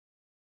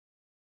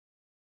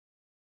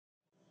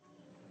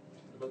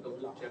book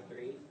of Luke chapter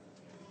 8.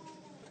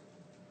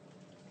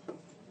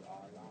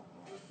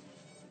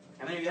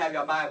 How many of you have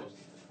your Bibles?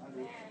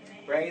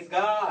 Praise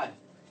God.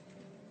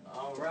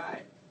 All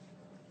right.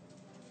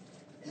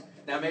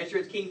 Now make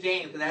sure it's King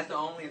James, because that's the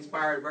only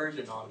inspired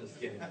version. No, I'm just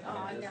kidding.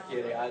 I'm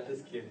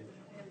just kidding.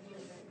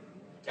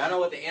 Y'all know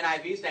what the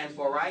NIV stands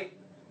for, right?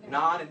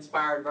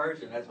 Non-inspired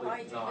version. That's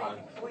what. No.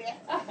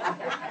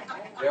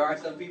 There are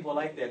some people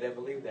like that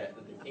believe that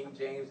the King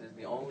James is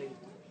the only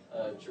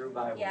true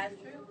Bible. Yeah,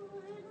 it's true.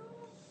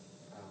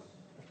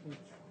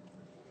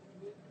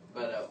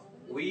 But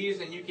we use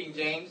the New King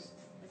James.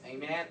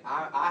 Amen.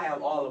 I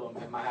have all of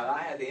them in my house.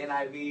 I have the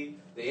NIV,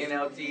 the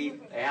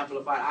NLT, the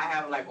Amplified. I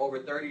have like over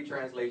 30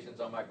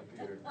 translations on my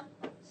computer.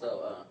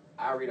 So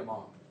I read them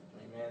all.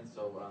 Amen.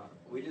 So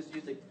we just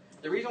use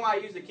the reason why I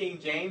use the King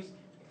James,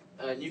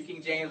 New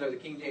King James or the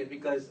King James,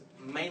 because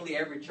mainly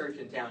every church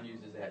in town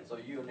uses that. So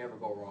you'll never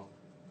go wrong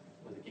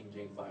with the King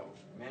James Bible.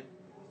 Amen.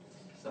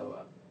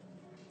 So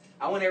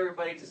I want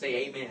everybody to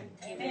say amen.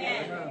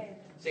 Amen.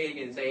 Say it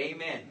again. Say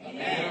amen.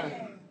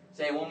 Amen.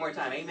 Say it one more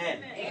time.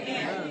 Amen.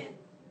 Amen.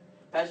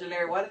 Pastor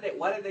Larry,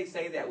 why did they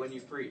say that when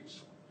you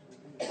preach?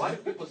 Why do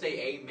people say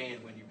amen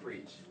when you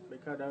preach?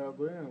 Because they're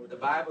agreeing with The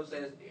Bible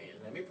says,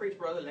 let me preach,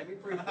 brother, let me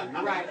preach.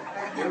 You're right.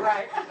 You're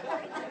right.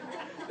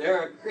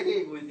 They're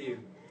agreeing with you.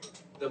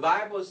 The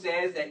Bible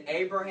says that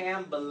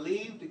Abraham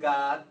believed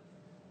God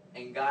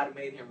and God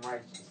made him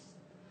righteous.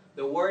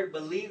 The word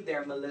believe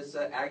there,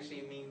 Melissa,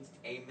 actually means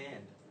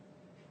amen.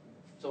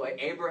 So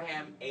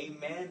Abraham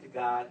amened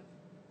God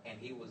and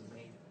he was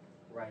made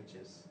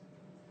righteous.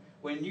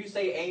 When you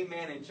say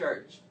amen in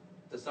church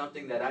to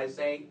something that I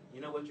say,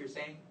 you know what you're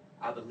saying?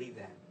 I believe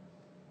that.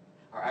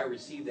 Or I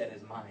receive that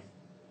as mine.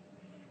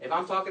 If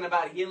I'm talking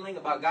about healing,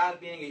 about God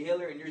being a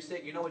healer and you're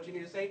sick, you know what you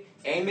need to say?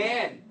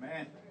 Amen.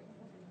 Amen.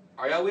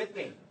 Are y'all with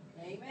me?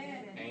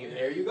 Amen. And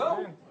there you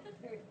go.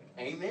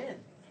 Amen.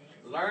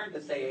 Learn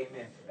to say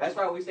amen. That's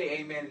why we say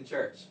amen in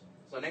church.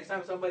 So next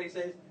time somebody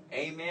says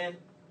amen,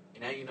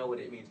 now you know what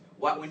it means.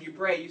 When you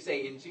pray, you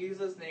say in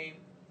Jesus' name,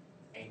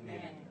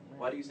 amen.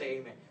 Why do you say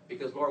amen?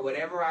 Because, Lord,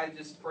 whatever I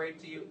just prayed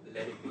to you,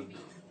 let it be.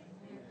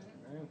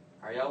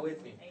 Are y'all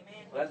with me?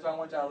 Amen. Well, that's why I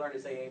want y'all to learn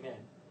to say amen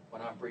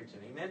when I'm preaching.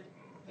 Amen?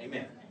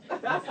 Amen.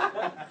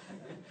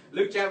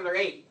 Luke chapter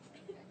 8.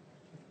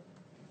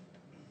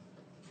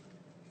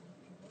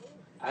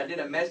 I did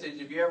a message.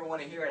 If you ever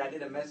want to hear it, I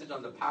did a message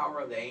on the power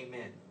of the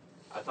amen.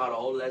 I taught a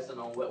whole lesson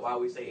on why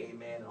we say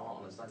amen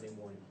on a Sunday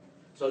morning.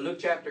 So Luke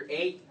chapter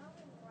 8,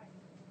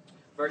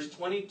 verse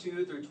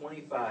 22 through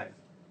 25.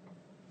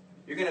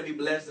 You're going to be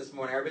blessed this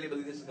morning. I really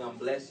believe this is going to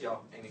bless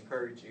y'all and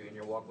encourage you in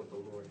your walk with the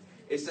Lord.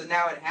 It says,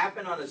 now it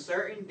happened on a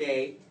certain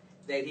day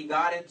that he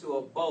got into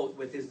a boat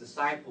with his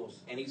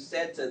disciples, and he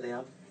said to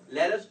them,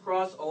 let us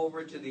cross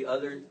over to the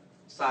other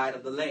side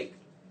of the lake.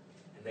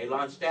 And they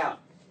launched out.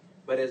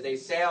 But as they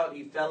sailed,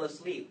 he fell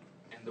asleep,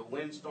 and the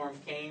windstorm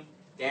came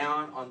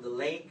down on the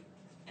lake,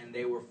 and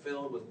they were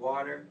filled with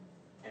water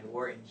and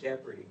were in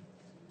jeopardy.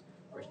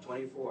 Verse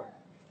 24.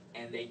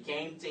 And they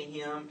came to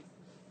him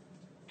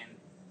and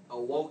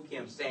awoke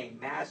him, saying,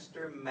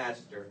 Master,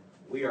 Master,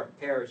 we are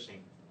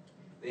perishing.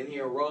 Then he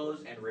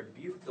arose and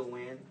rebuked the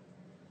wind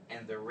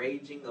and the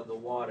raging of the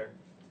water,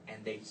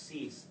 and they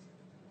ceased,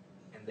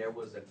 and there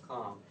was a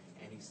calm.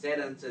 And he said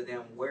unto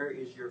them, where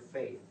is your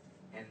faith?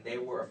 And they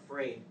were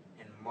afraid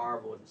and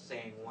marveled,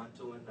 saying one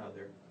to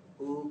another,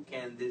 who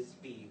can this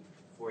be?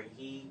 For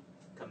he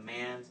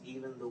commands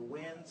even the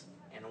winds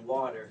and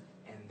water,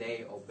 and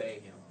they obey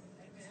him.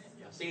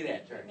 Y'all see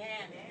that, church?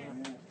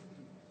 Amen.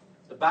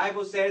 The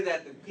Bible says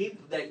that the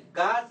people, that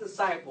God's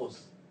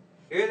disciples,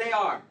 here they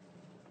are,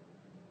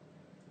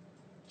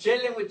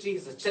 chilling with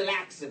Jesus,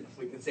 chillaxing,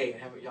 we can say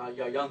it,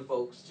 y'all young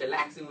folks,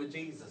 chillaxing with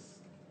Jesus.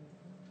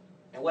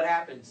 And what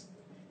happens?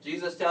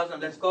 Jesus tells them,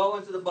 let's go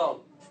into the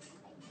boat.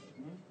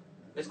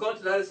 Let's go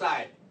to the other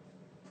side.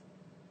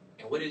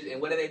 And what do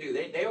they do?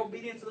 They're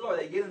obedient to the Lord.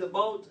 They get in the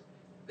boat,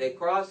 they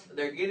cross,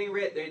 they're getting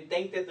ready, they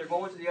think that they're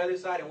going to the other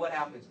side, and what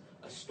happens?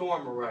 A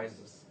storm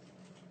arises.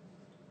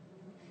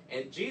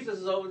 And Jesus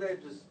is over there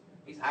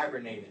he's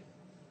hibernating.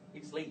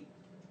 He's asleep.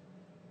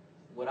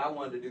 What I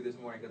wanted to do this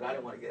morning because I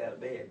didn't want to get out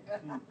of bed.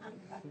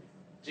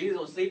 Jesus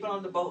was sleeping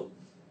on the boat,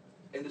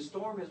 and the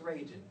storm is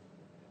raging.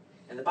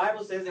 And the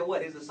Bible says that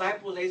what? His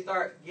disciples, they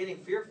start getting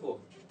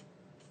fearful.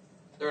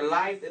 Their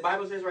life, the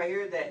Bible says right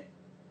here that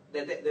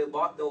the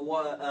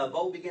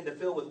boat began to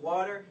fill with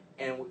water,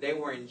 and they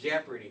were in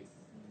jeopardy.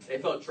 They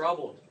felt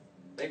troubled.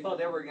 They felt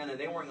they weren't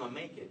gonna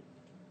make it.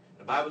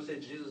 The Bible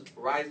says Jesus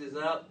rises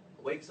up,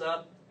 wakes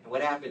up, and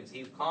what happens?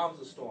 He calms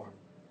the storm.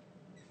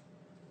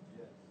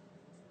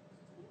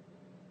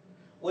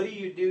 What do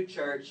you do,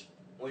 church,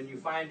 when you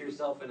find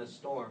yourself in a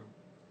storm,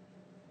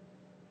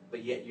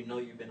 but yet you know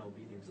you've been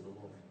obedient to the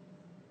Lord?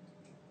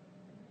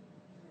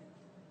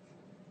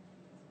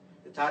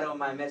 The title of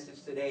my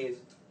message today is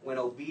When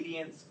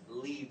Obedience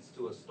Leads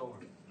to a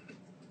Storm.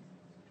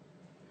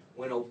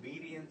 When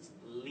obedience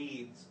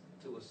leads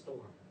to a storm.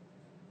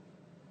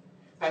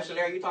 Pastor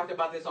Larry, you talked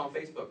about this on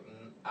Facebook.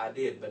 I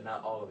did, but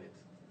not all of it.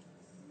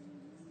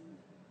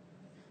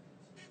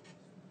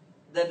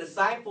 The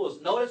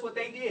disciples, notice what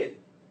they did.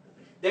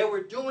 They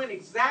were doing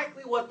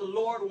exactly what the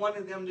Lord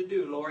wanted them to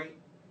do, Lori.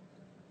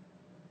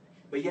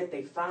 But yet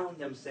they found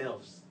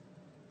themselves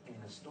in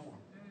a storm.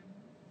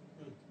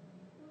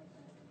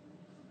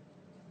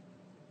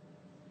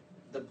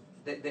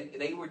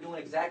 They were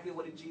doing exactly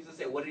what Jesus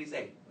said. What did he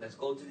say? Let's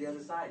go to the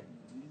other side.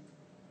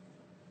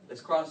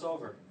 Let's cross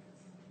over.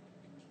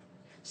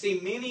 See,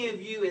 many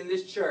of you in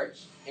this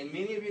church, and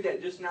many of you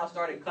that just now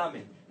started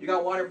coming, you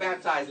got water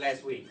baptized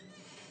last week.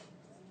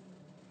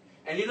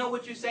 And you know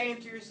what you're saying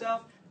to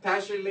yourself?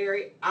 Pastor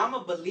Larry, I'm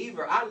a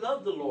believer. I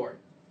love the Lord.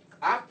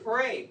 I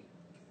pray.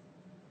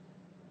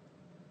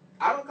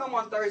 I don't come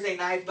on Thursday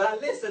nights, but I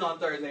listen on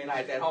Thursday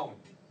nights at home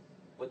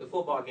with the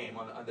football game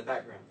on the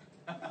background.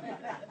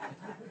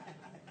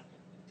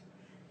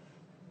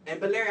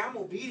 But Larry, I'm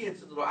obedient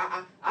to the Lord.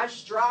 I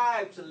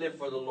strive to live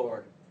for the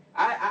Lord.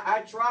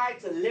 I try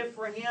to live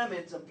for Him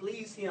and to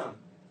please Him.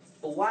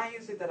 But why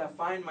is it that I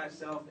find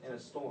myself in a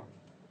storm?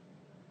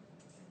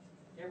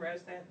 You ever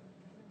ask that?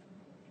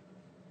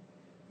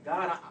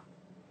 God,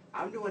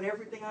 I'm doing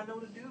everything I know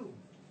to do.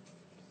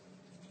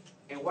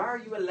 And why are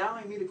you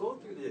allowing me to go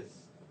through this?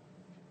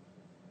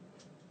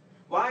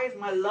 Why is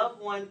my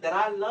loved one that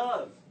I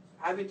love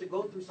having to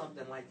go through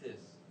something like this?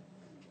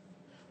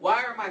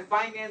 Why are my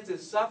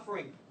finances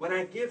suffering when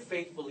I give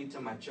faithfully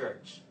to my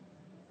church?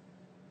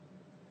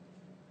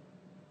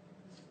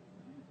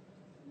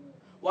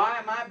 Why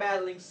am I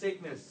battling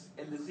sickness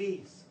and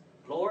disease?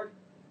 Lord,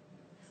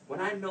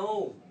 when I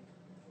know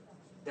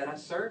that I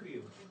serve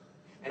you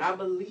and I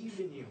believe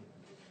in you.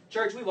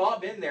 Church, we've all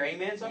been there.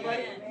 Amen,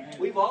 somebody? Amen.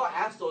 We've all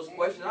asked those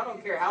questions. I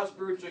don't care how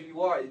spiritual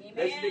you are.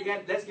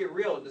 Let's get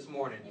real this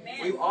morning. Amen.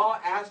 We've all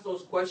asked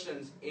those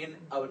questions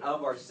of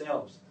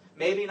ourselves.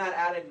 Maybe not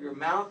out of your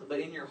mouth, but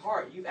in your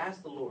heart. You've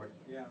asked the Lord.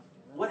 Yeah.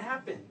 What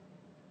happened?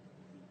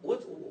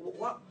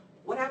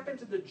 What happened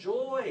to the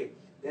joy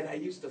that I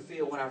used to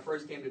feel when I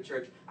first came to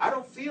church? I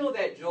don't feel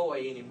that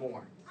joy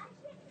anymore.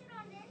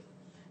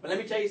 But let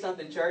me tell you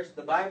something, church.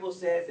 The Bible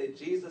says that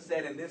Jesus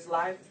said in this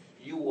life,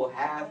 you will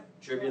have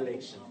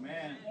tribulation.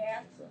 Amen.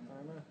 Yes.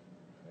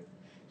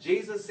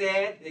 Jesus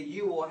said that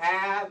you will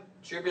have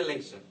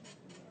tribulation.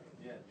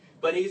 Yes.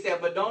 But He said,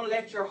 but don't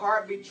let your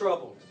heart be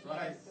troubled.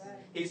 Right.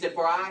 He said,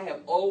 for I have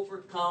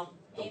overcome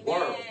the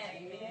world.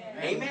 Amen.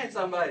 Amen,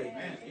 somebody.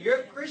 Amen.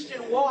 Your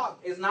Christian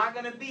walk is not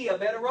going to be a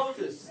bed of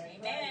roses.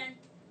 Amen.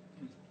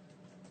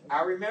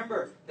 I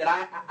remember that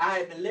I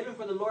had been living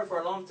for the Lord for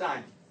a long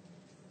time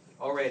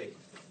already.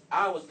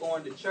 I was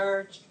going to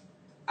church.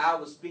 I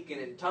was speaking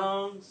in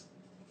tongues,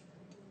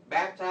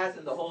 baptized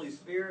in the Holy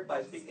Spirit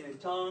by speaking in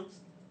tongues.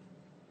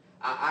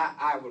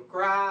 I would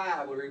cry.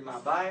 I would read my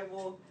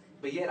Bible.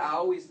 But yet I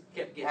always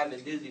kept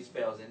having dizzy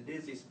spells and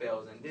dizzy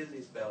spells and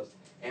dizzy spells.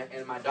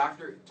 And my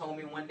doctor told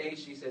me one day,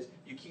 she says,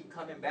 you keep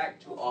coming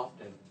back too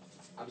often.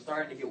 I'm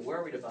starting to get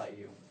worried about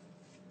you.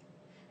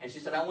 And she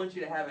said, I want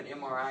you to have an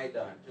MRI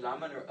done. Because I'm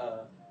going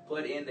to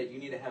put in that you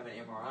need to have an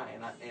MRI.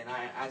 And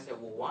I said,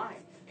 well, why?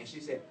 And she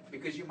said,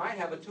 because you might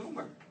have a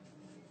tumor.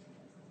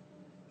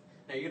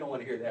 Now, you don't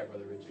want to hear that,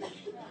 Brother Richard.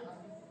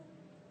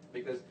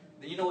 Because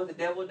you know what the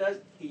devil does?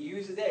 He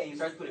uses that and he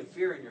starts putting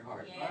fear in your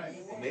heart. Yes.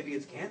 Well, maybe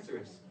it's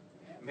cancerous.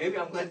 Maybe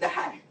I'm going to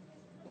die.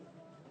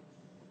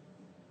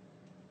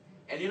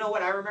 And you know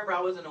what? I remember I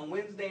was in a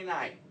Wednesday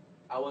night.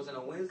 I was in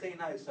a Wednesday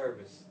night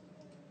service.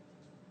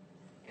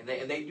 And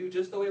they do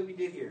just the way we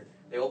did here.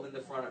 They opened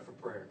the front up for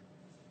prayer.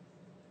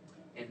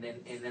 And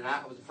then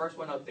I was the first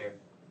one up there.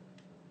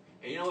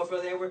 And you know what,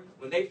 Brother Edward?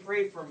 When they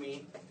prayed for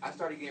me, I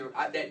started getting,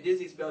 that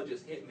dizzy spell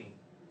just hit me.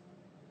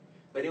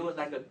 But it was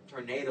like a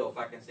tornado, if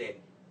I can say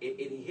it.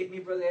 It hit me,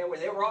 Brother Edward.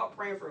 They were all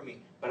praying for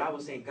me. But I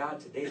was saying, God,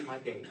 today's my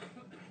day.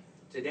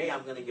 Today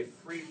I'm going to get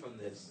free from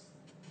this.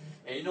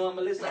 And you know what,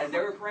 Melissa? As they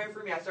were praying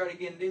for me, I started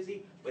getting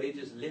dizzy, but it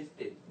just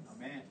lifted.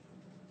 Amen.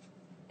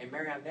 And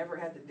Mary, I've never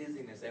had the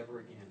dizziness ever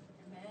again.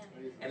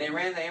 Amen. And they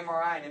ran the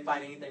MRI and didn't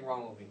find anything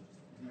wrong with me.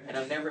 And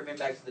I've never been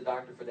back to the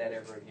doctor for that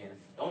ever again.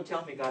 Don't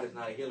tell me God is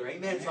not a healer.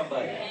 Amen,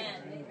 somebody.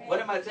 Amen. What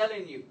am I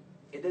telling you?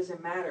 It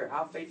doesn't matter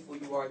how faithful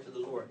you are to the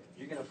Lord.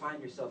 You're going to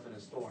find yourself in a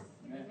storm.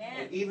 Amen.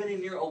 And even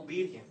in your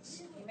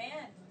obedience,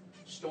 Amen.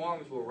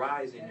 storms will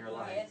rise in your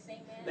life. Yes,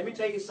 amen. Let me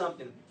tell you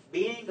something.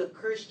 Being a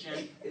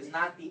Christian is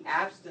not the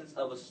absence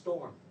of a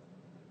storm.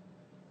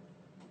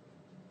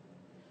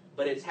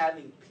 But it's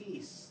having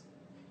peace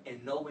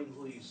and knowing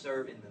who you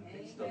serve in the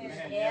midst of the Amen.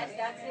 storm. Yes,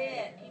 that's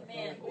it.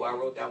 Amen. Oh, I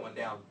wrote that one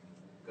down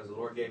because the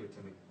Lord gave it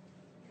to me.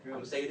 I'm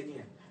going to say it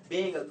again.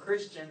 Being a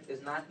Christian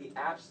is not the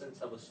absence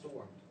of a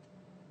storm,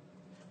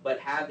 but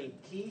having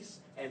peace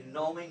and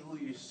knowing who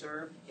you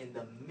serve in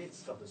the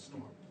midst of the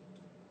storm.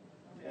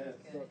 Yes.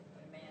 Good.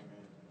 Amen.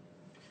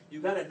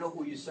 You got to know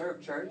who you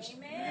serve, church.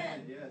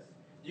 Amen. Yes.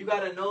 You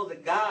got to know the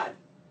God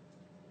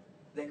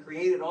that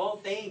created all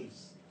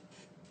things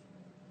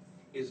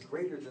is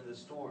greater than the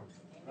storm.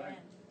 Amen.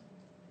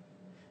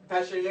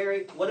 Pastor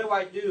Larry, what do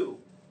I do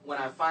when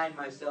I find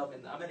myself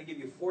in, I'm going to give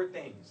you 4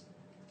 things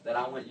that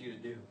I want you to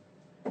do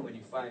when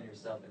you find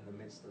yourself in the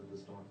midst of the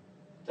storm.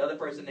 The other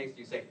person next to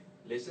you say,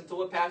 listen to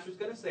what pastor's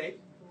going to say.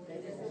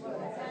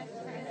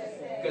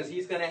 Because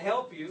He's going to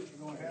help you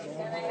You're gonna have He's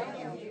gonna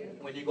help you.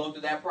 when you go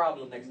through that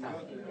problem next time.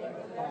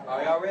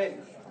 Are y'all ready?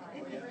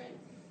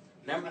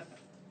 Remember,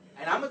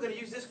 and I'm going to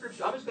use this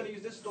scripture. I'm just going to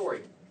use this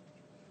story,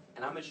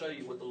 and I'm going to show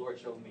you what the Lord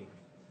showed me.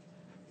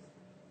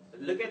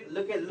 Look at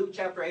Luke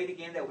chapter 8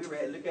 again that we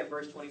read. Look at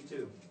verse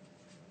 22.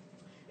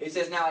 It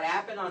says, "Now it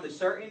happened on a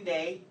certain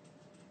day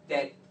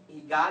that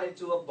He got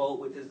into a boat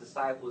with His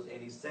disciples,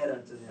 and He said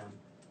unto them,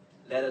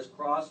 Let us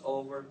cross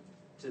over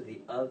to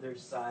the other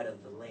side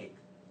of the lake.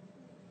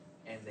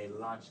 And they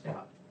launched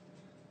out."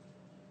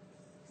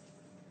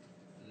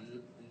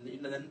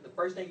 The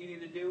first thing you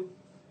need to do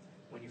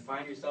when you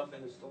find yourself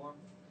in a storm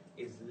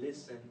is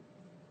listen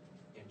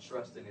and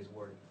trust in His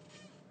word.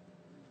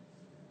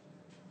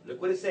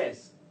 Look what it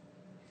says.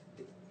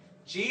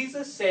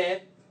 Jesus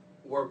said,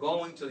 we're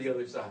going to the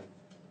other side.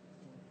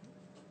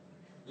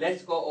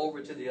 Let's go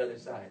over to the other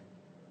side.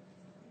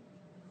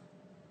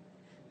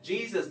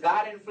 Jesus,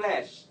 God in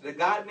flesh, the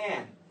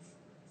God-man.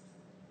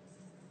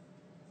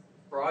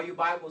 For all you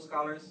Bible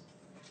scholars,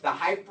 the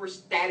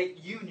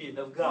hypostatic union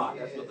of God.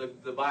 That's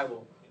what the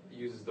Bible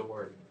uses the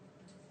word.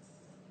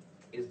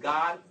 Is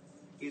God,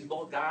 He's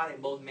both God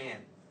and both man,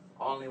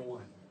 all in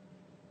one.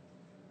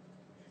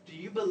 Do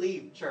you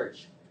believe,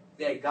 church,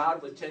 that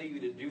God would tell you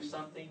to do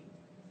something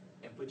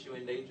and put you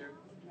in danger?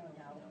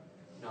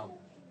 No.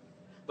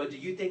 But do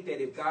you think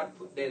that if God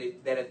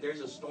that if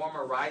there's a storm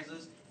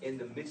arises in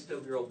the midst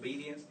of your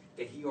obedience,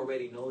 that He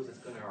already knows it's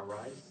going to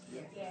arise?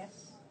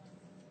 Yes.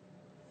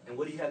 And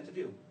what do you have to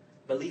do?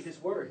 Believe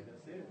His word.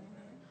 That's it.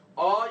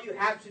 All you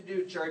have to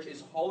do, church,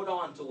 is hold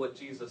on to what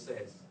Jesus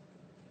says.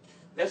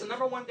 That's the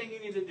number one thing you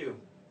need to do.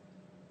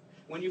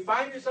 When you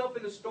find yourself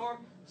in the storm,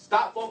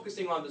 stop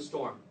focusing on the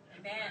storm.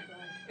 Amen.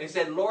 And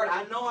say, Lord,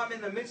 I know I'm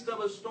in the midst of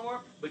a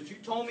storm, but you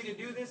told me to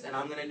do this, and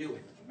I'm going to do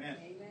it. Amen.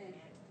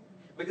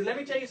 Because let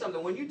me tell you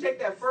something. When you take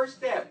that first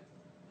step,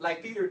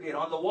 like Peter did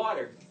on the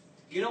water,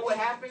 you know what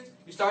happens?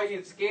 You start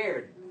getting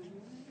scared.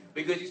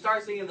 Because you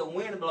start seeing the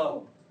wind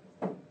blow.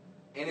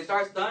 And it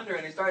starts thundering,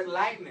 and it starts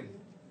lightning.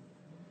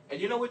 And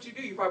you know what you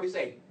do? You probably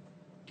say,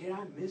 did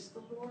I miss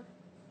the Lord?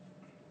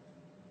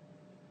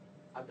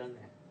 I've done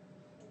that.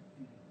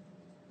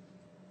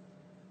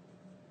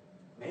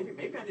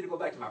 Maybe I need to go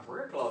back to my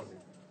prayer closet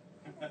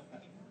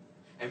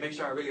and make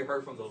sure I really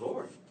heard from the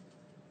Lord.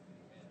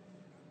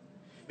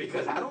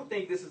 Because I don't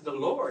think this is the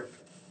Lord.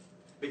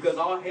 Because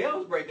all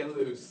hell's breaking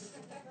loose.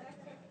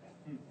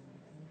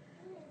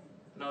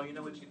 No, you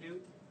know what you do?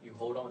 You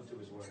hold on to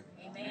His word.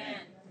 Amen.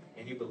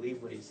 And you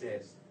believe what He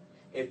says.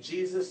 If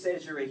Jesus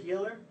says you're a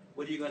healer,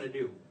 what are you going to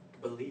do?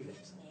 Believe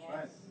it.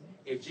 Right.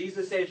 If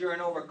Jesus says you're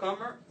an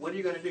overcomer, what are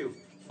you going to do?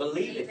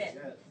 Believe it.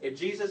 Yes. If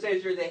Jesus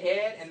says you're the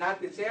head and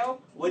not the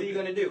tail, what are you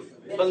going to do?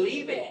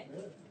 Believe it.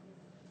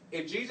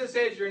 If Jesus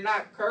says you're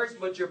not cursed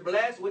but you're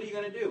blessed, what are you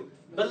going to do?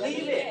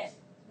 Believe it.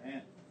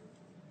 Amen.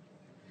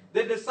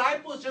 The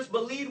disciples just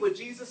believed what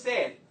Jesus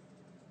said.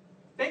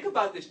 Think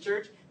about this,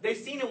 church. They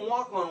seen Him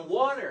walk on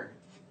water.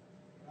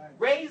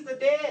 Raise the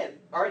dead.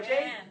 RJ?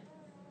 Amen.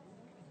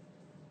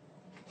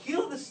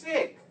 Heal the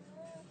sick.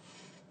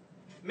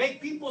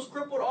 Make people's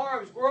crippled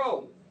arms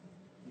grow.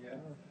 Yeah.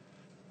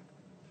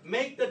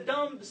 Make the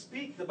dumb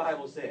speak, the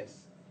Bible says.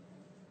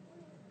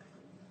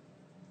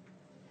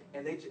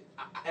 And they just,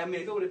 I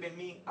mean, if it would have been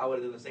me, I would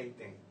have done the same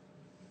thing.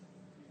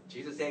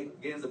 Jesus said,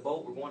 get in the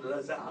boat, we're going to the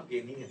other side. I'm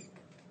getting in.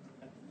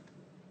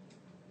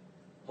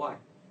 Why?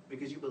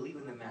 Because you believe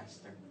in the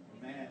Master.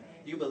 Amen.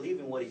 You believe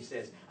in what He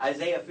says.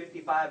 Isaiah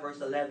 55 verse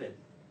 11.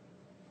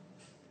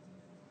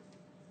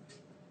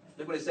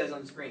 Look what it says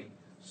on the screen.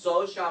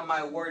 So shall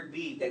my word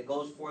be that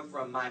goes forth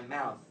from my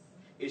mouth.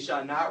 It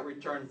shall not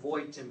return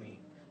void to me,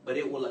 but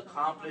it will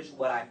accomplish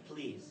what I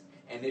please,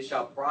 and it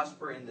shall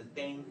prosper in the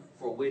thing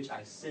for which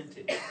I sent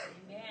it.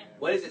 Amen.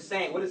 What is it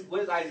saying? What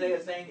is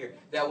Isaiah saying here?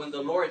 That when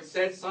the Lord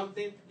says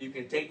something, you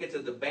can take it to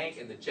the bank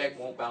and the check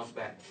won't bounce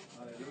back.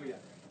 Hallelujah.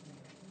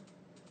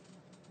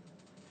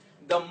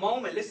 The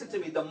moment, listen to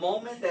me, the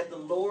moment that the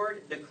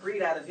Lord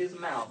decreed out of His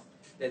mouth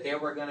that they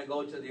were going to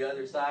go to the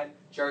other side,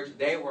 church,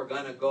 they were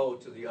going to go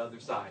to the other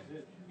side.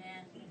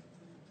 Amen.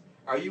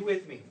 Are you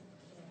with me?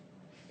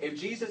 If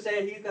Jesus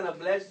said He's going to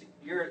bless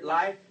your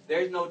life,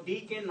 there's no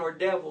deacon nor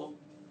devil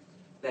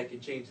that can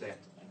change that.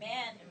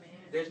 Amen.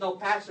 There's no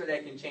pastor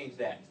that can change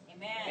that.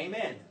 Amen.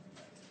 Amen.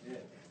 Yes.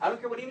 I don't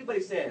care what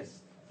anybody says.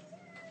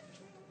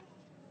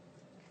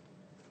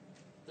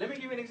 Let me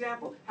give you an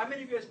example. How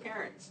many of you as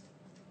parents,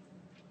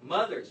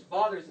 mothers,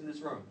 fathers in this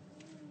room,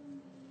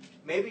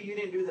 maybe you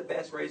didn't do the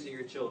best raising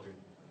your children.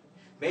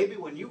 Maybe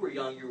when you were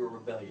young, you were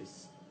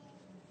rebellious.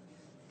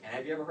 And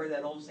have you ever heard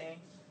that old saying?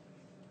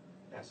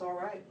 That's all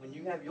right. When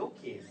you have your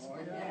kids, Oh,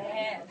 yeah.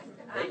 Yes.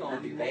 they're going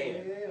to be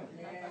bad.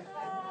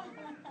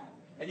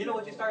 And you know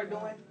what you start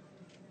doing?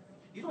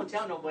 You don't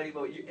tell nobody,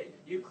 but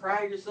you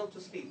cry yourself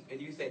to sleep.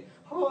 And you say,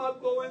 oh,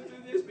 I'm going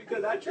through this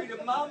because I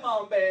treated my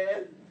mom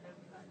bad.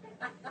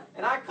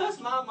 And I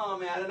cussed my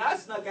mom out, and I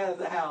snuck out of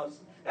the house.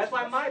 That's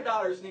why my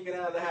daughter's sneaking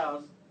out of the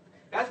house.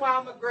 That's why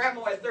I'm a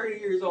grandma at 30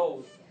 years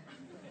old.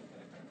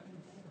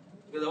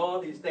 Because of all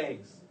these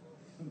things.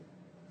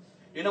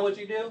 You know what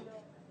you do?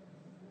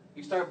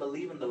 You start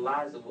believing the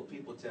lies of what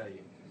people tell you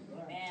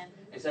Amen.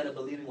 instead of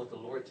believing what the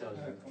Lord tells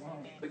you. Come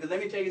on. Because let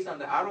me tell you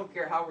something. I don't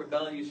care how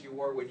rebellious you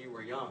were when you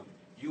were young.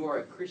 You are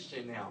a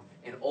Christian now.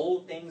 And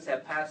old things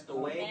have passed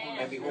away.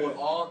 And behold,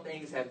 all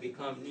things have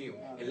become new.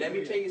 And let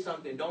me tell you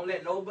something. Don't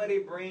let nobody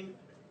bring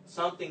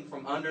something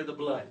from under the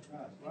blood.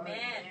 Amen.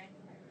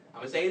 I'm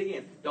going to say it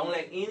again. Don't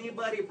let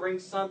anybody bring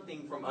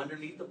something from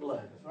underneath the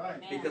blood. That's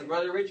right. Because,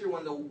 Brother Richard,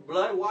 when the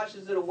blood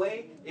washes it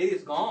away, it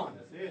is gone.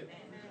 That's it.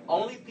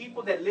 Only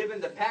people that live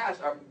in the past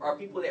are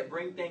people that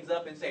bring things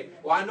up and say,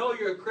 well, I know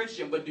you're a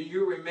Christian, but do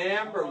you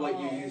remember what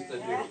you used to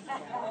do?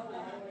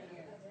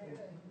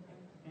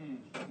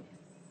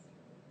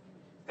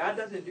 God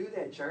doesn't do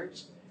that,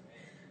 church.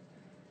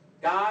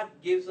 God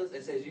gives us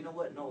and says, you know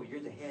what? No, you're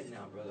the head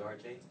now, Brother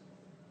RJ.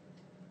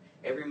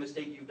 Every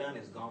mistake you've done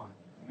is gone.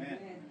 Amen.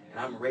 And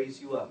I'm going to raise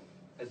you up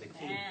as a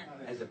king,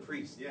 Amen. as a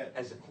priest, Yes.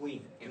 as a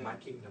queen in my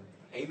kingdom.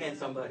 Amen,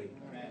 somebody.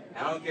 Amen.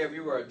 And I don't care if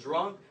you were a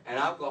drunk, an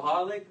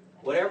alcoholic,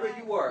 whatever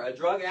you were, a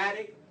drug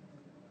addict,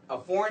 a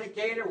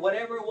fornicator,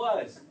 whatever it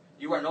was,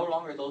 you are no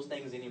longer those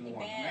things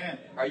anymore. Amen.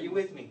 Are you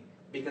with me?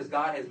 Because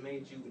God has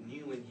made you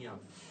new in Him.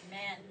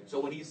 Amen. So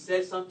when He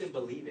says something,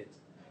 believe it.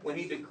 When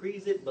He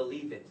decrees it,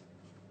 believe it.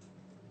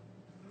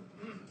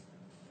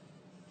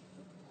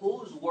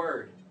 Whose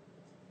word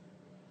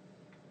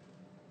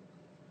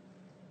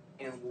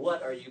and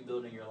what are you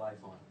building your life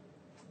on?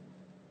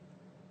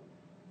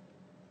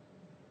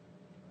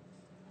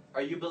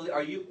 Are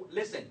you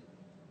listen?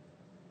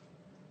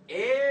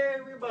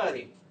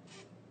 Everybody,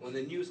 when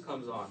the news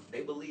comes on,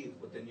 they believe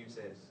what the news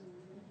says.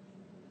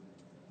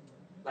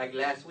 Like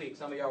last week,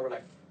 some of y'all were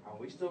like, "Are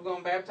we still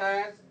going to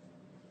baptize?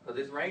 Because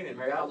it's raining."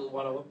 Mary Alice was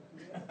one of them.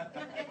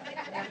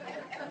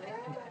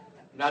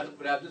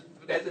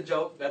 That's a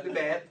joke. Nothing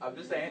bad. I'm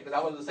just saying, because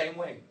I was the same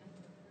way.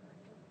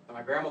 And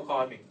my grandma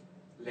called me,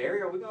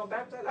 "Larry, are we going to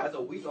baptize?" I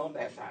said, "We going to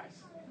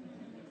baptize."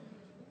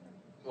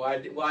 Well,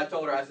 I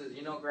told her, I said,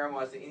 "You know, Grandma,"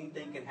 I said,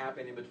 "anything can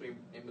happen in between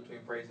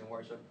praise and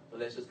worship, but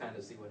let's just kind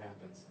of see what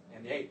happens."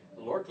 And hey,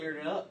 the Lord cleared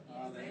it up.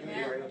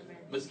 Hallelujah.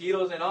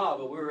 Mosquitoes and all,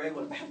 but we were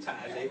able to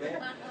baptize.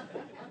 Amen.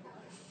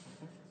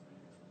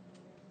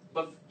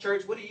 But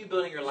church, what are you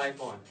building your life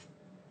on?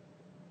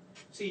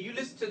 See, you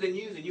listen to the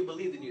news and you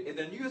believe the news. If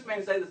the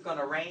newsman says it's going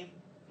to rain,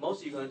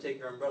 most of you are going to take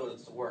your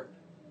umbrellas to work.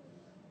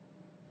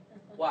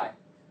 Why?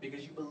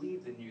 Because you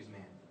believe the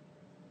newsman.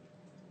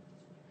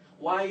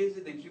 Why is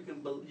it that you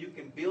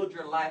can build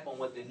your life on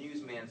what the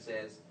newsman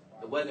says,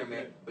 the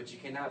weatherman, but you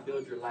cannot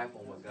build your life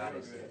on what God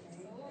has said?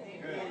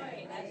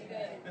 Good. That's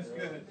good. That's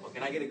good. Well,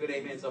 can I get a good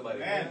amen,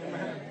 somebody?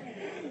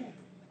 Amen.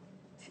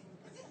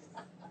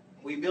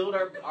 We build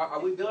our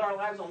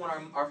lives on what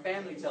our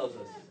family tells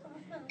us.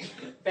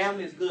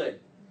 Family is good.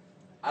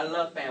 I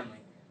love family.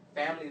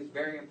 Family is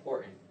very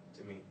important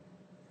to me.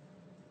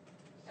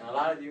 And a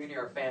lot of you in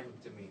here are family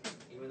to me,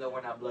 even though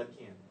we're not blood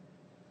kin.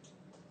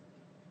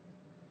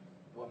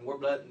 When we're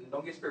blood,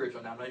 don't get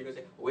spiritual now. I know you're going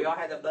to say, well, we all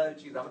had that blood of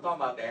Jesus. I'm not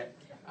talking about that.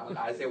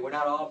 I say we're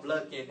not all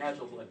blood kin,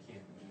 natural blood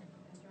kin.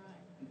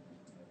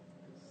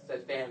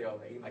 Says family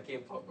over there. My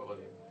kinfolk over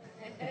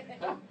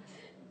there.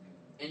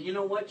 And you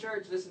know what,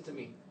 church? Listen to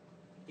me.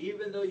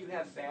 Even though you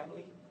have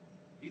family,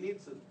 you need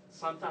to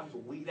sometimes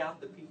weed out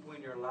the people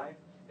in your life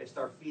that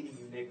start feeding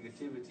you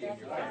negativity in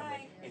your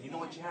family. And you know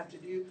what you have to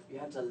do? You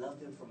have to love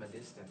them from a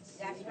distance.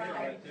 That's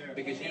right.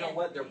 Because you know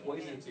what? They're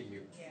poison to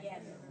you. Yes.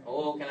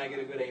 Oh, can I get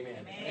a good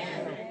amen?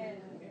 Amen.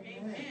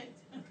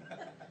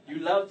 You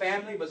love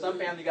family, but some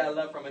family you got to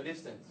love from a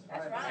distance.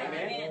 That's right.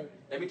 Amen? Amen.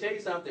 Let me tell you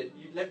something.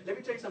 Let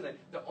me tell you something.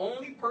 The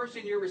only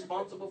person you're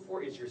responsible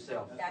for is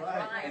yourself. That's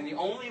right. And the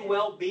only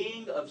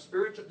well-being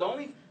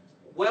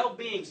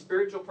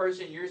spiritual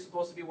person you're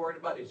supposed to be worried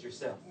about is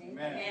yourself.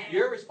 Amen.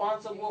 You're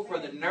responsible for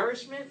the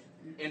nourishment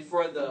and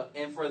for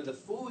the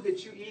food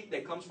that you eat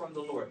that comes from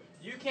the Lord.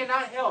 You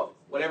cannot help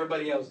what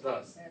everybody else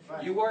does.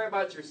 You worry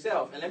about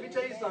yourself. And let me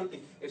tell you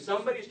something. If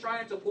somebody's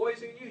trying to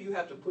poison you, you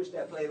have to push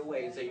that plate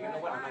away and say, you know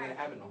what, I'm not going to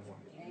have it no more.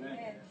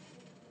 Amen.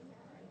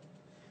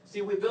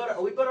 See, we build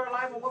our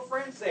life on what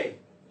friends say.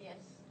 Yes.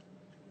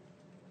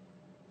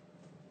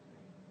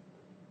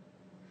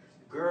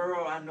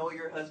 Girl, I know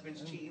your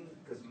husband's cheating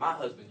because my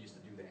husband used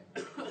to do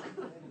that.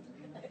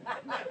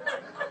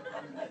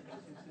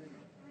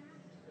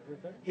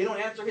 He don't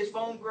answer his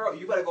phone, girl.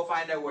 You better go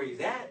find out where he's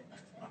at.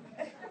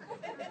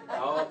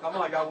 Oh, come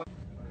on, y'all.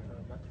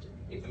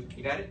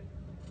 You got it?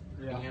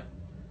 Yeah.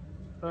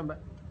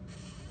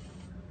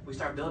 We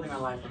start building our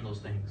life on those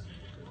things.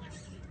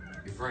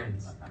 Your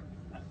friends.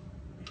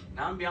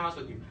 Now, I'm going to be honest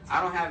with you.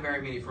 I don't have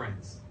very many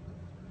friends.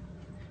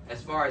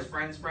 As far as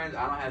friends,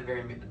 I don't have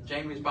very many.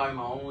 Jamie's probably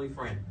my only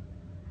friend.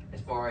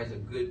 As far as a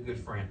good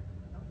friend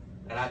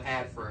that I've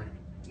had for.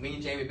 Me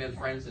and Jamie have been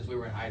friends since we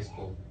were in high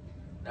school.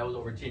 That was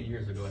over 10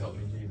 years ago. Help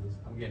me, Jesus.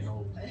 I'm getting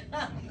old.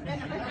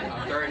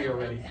 I'm 30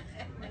 already.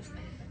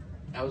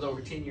 That was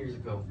over 10 years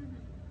ago.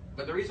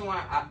 But the reason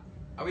why I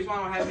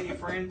don't have many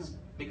friends,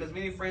 because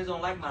many friends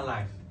don't like my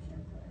life.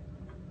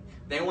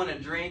 They want to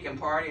drink and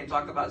party and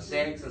talk about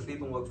sex and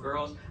sleeping with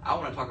girls. I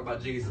want to talk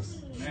about Jesus.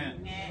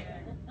 Amen.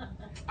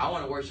 I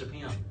want to worship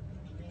Him.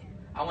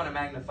 I want to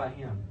magnify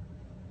him.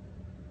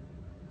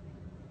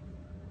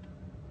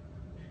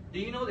 Do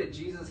you know that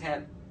Jesus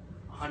had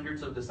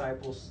hundreds of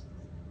disciples?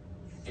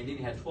 And then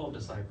he had 12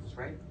 disciples,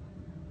 right?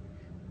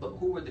 But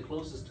who were the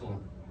closest to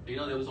him? Do you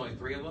know there was only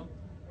 3 of them?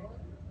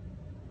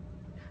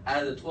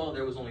 Out of the 12,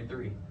 there was only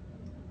 3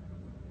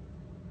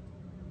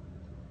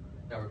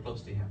 that were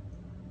close to him.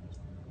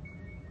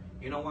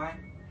 You know why?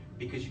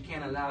 Because you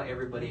can't allow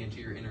everybody into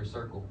your inner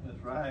circle.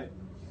 That's right.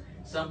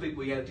 Some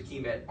people you have to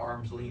keep at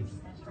arm's length.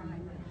 That's right.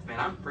 Man,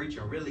 I'm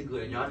preaching really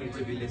good, and y'all need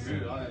to be listening.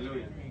 Good.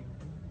 Hallelujah.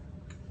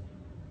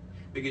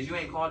 Because you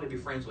ain't called to be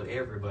friends with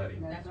everybody.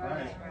 That's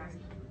right. right.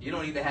 You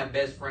don't need to have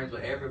best friends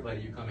with everybody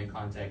you come in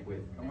contact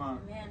with. Come on.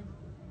 Amen.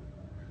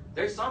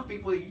 There's some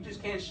people you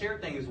just can't share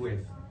things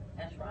with.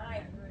 That's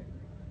right.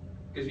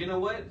 Because you know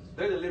what?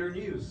 They're the litter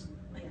news.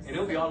 And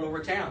they'll be all over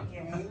town.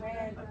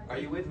 Amen. Are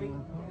you with me?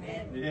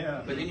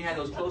 Yeah. But then you have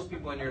those close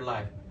people in your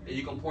life that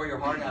you can pour your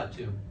heart out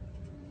to.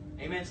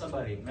 Amen,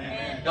 somebody.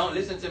 Man. Don't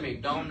listen to me.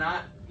 Don't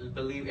not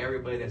believe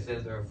everybody that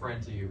says they're a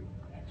friend to you.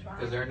 That's right.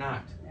 Because they're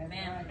not.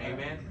 Amen.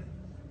 Amen.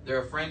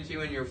 They're a friend to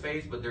you in your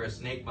face, but they're a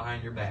snake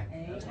behind your back.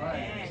 That's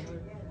right.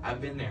 I've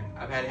been there.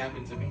 I've had it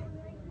happen to me.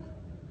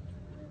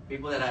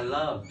 People that I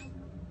loved.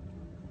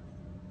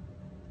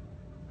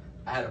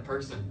 I had a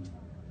person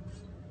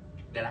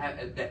that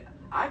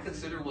I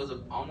considered was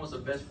almost a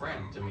best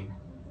friend to me.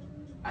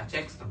 I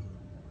text them.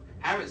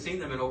 I haven't seen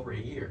them in over a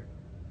year.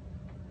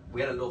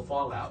 We had a little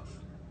fallout.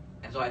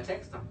 And so I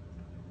text them.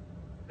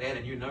 They had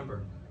a new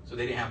number, so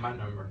they didn't have my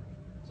number.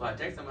 So I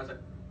text them. I said,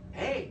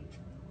 "Hey,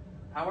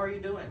 how are you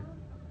doing?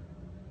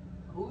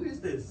 Who is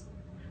this?"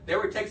 They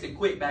were texting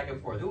quick back and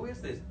forth. "Who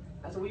is this?"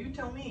 I said, "Well, you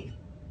tell me."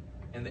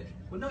 And they,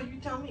 "Well, no, you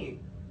tell me."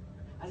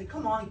 I said,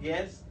 "Come on,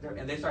 yes."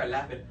 And they started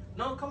laughing.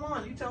 "No, come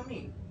on, you tell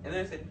me." And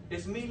then I said,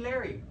 "It's me,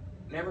 Larry."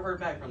 Never heard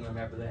back from them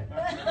after that.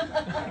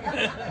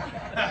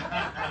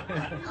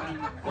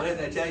 What does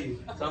that tell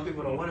you? Some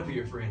people don't want to be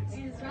your friends.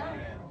 That's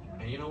right.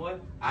 And you know what?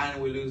 I know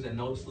we're losing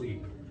no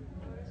sleep.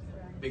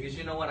 Because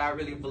you know what? I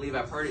really believe,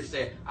 I've heard it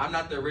said, I'm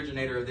not the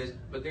originator of this,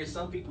 but there's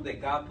some people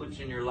that God puts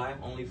in your life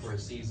only for a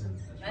season.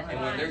 That's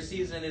And when their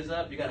season is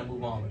up, you got to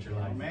move on with your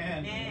life.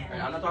 Amen. And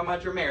I'm not talking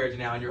about your marriage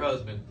now and your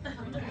husband.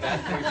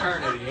 That's for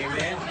eternity,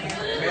 amen?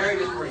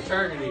 Marriage is for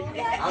eternity.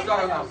 I'm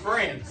talking about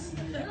friends.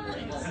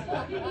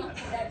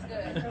 That's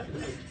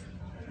good.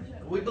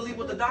 We believe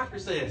what the doctor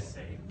says.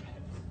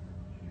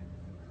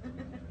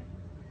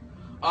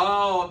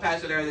 Oh,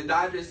 Pastor Larry, the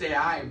doctor said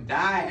I am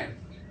dying.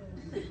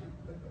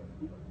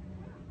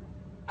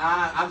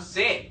 I'm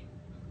sick.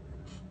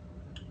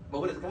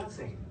 But what does God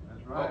say?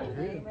 That's right.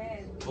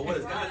 Amen. But what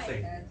does God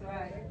say? That's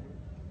right.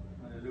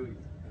 Hallelujah.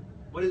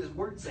 What does His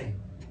Word say?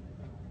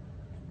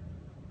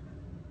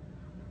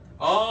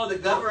 Oh, the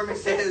government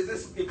says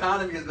this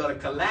economy is going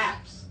to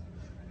collapse.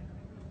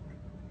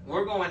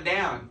 We're going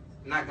down.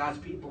 Not God's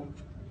people.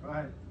 That's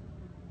right.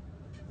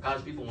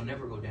 God's people will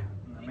never go down.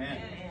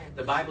 Amen.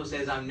 The Bible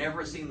says, I've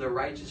never seen the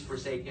righteous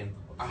forsaken.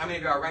 How many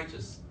of you are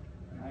righteous?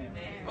 I am.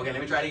 Okay,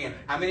 let me try it again.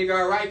 How many of you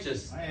are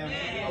righteous? I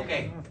am.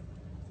 Okay.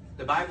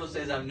 The Bible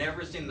says, I've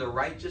never seen the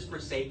righteous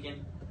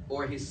forsaken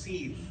or his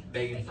seed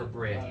begging for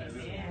bread.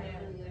 Hallelujah.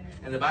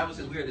 And the Bible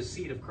says we are the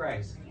seed of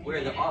Christ. We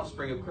are the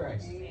offspring of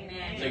Christ.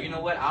 So you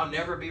know what? I'll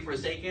never be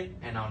forsaken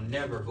and I'll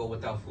never go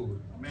without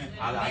food. Amen.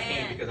 I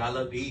can't because I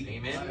love to eat.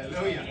 Amen.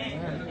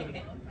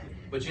 Hallelujah.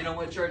 But you know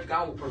what, church?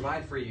 God will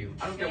provide for you.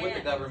 I don't care what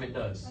the government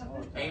does.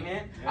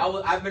 Amen.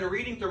 I've been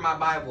reading through my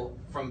Bible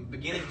from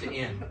beginning to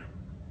end.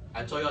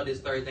 I told y'all this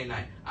Thursday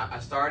night. I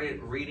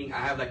started reading. I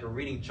have like a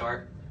reading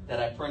chart that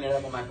I printed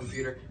up on my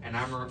computer, and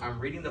I'm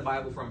reading the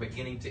Bible from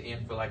beginning to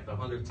end for like the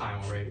 100th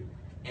time already.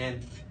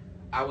 And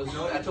I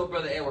told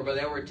Brother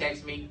Edward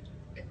text me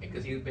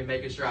because he's been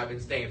making sure I've been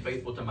staying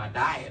faithful to my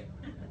diet,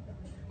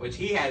 which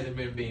he hasn't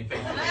been being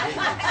faithful to his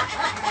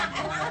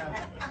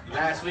diet.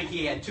 Last week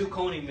he had 2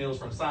 Coney meals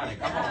from Sonic.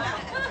 Come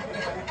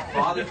on.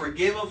 Father,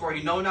 forgive him, for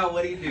he know not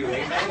what he do.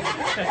 Amen.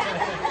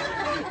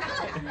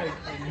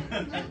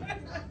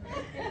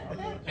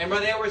 And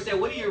Brother Edward said,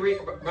 "What do you read?"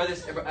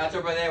 I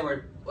told Brother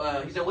Edward,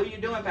 he said, "What are you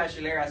doing,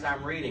 Pastor Larry?" I said,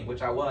 "I'm reading,"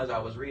 which I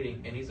was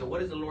reading. And he said,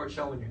 "What is the Lord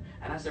showing you?"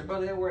 And I said,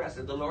 "Brother Edward," I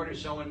said, "the Lord is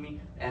showing me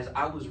as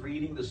I was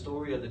reading the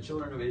story of the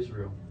children of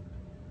Israel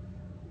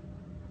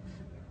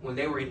when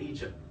they were in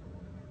Egypt."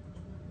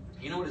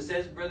 You know what it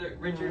says, Brother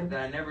Richard,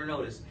 that I never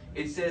noticed?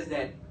 It says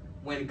that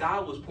when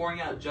God was pouring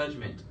out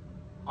judgment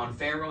on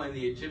Pharaoh and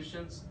the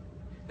Egyptians,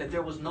 that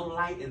there was no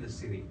light in the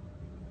city,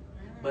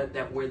 but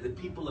that where the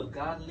people of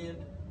God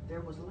lived, there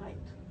was light.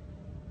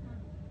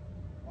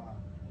 Wow.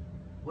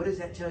 What does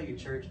that tell you,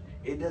 church?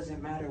 It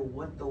doesn't matter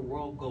what the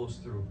world goes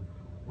through.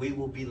 We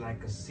will be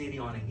like a city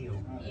on a hill.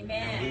 Amen.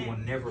 And we will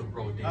never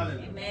grow dim.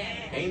 Hallelujah.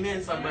 Amen.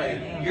 Amen,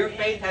 somebody. Your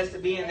faith has to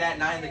be in that,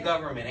 not in the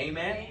government.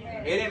 Amen.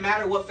 It didn't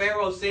matter what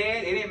Pharaoh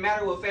said. It didn't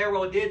matter what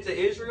Pharaoh did to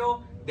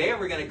Israel. They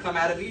were going to come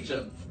out of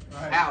Egypt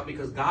out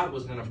because God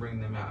was going to bring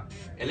them out.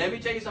 And let me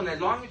tell you something.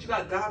 As long as you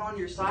got God on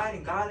your side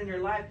and God in your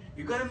life,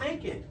 you're going to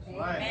make it.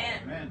 Right.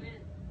 Amen.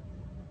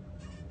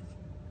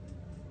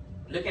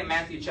 Look at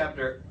Matthew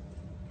chapter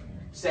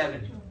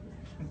 7.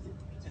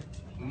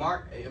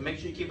 Mark, make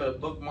sure you keep a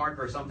bookmark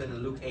or something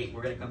in Luke 8.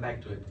 We're going to come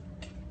back to it.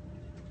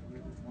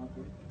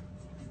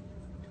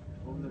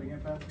 What was it again,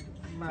 Pastor?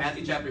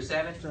 Matthew chapter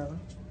 7.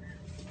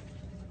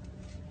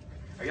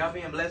 Are y'all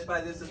being blessed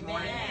by this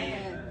morning?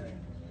 Amen.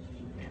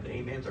 Man, the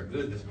amens are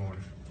good this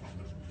morning.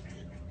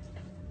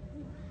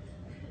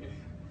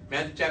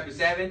 Matthew chapter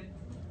 7,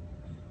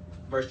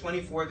 verse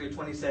 24 through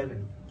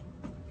 27.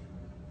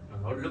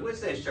 Look what it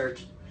says,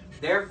 church.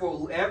 Therefore,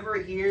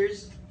 whoever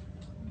hears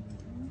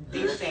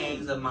these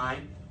sayings of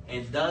mine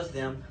and does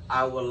them,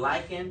 I will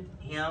liken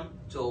him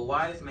to a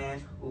wise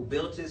man who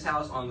built his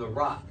house on the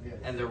rock.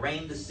 And the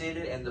rain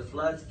descended, and the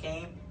floods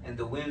came, and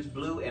the winds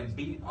blew and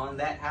beat on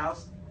that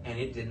house, and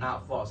it did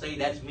not fall. Say,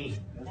 that's me.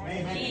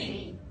 That's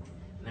me.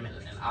 And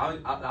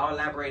I'll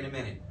elaborate in a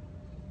minute.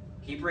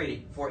 Keep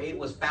reading. For it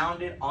was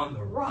founded on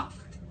the rock.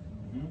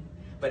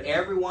 But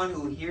everyone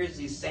who hears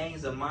these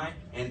sayings of mine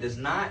and does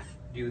not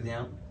do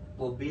them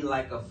will be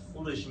like a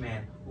foolish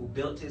man who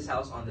built his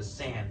house on the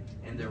sand.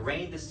 And the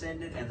rain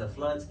descended, and the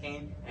floods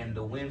came, and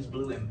the winds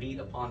blew and beat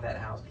upon that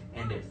house,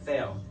 and it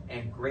fell,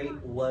 and great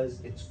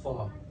was its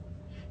fall.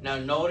 Now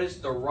notice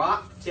the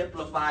rock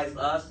typifies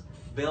us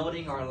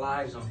building our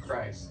lives on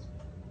Christ.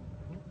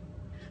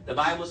 The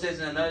Bible says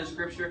in another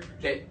scripture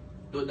that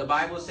the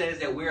Bible says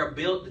that we are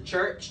built, the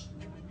church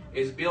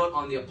is built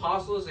on the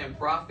apostles and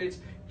prophets,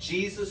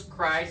 Jesus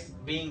Christ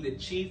being the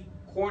chief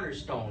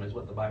cornerstone is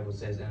what the Bible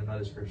says in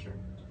another scripture.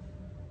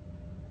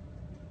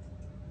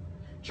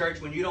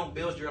 Church, when you don't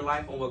build your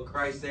life on what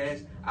Christ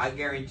says, I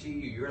guarantee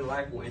you, your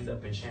life will end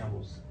up in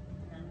shambles.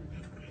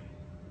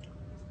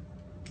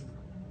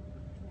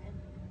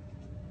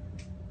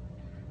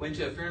 Went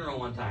to a funeral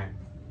one time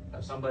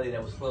of somebody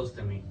that was close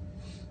to me.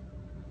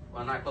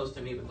 Well, not close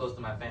to me, but close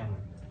to my family.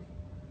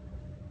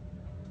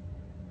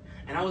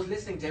 And I was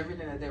listening to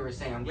everything that they were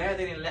saying. I'm glad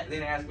they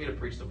didn't ask me to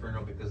preach the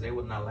funeral because they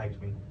would not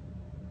like me.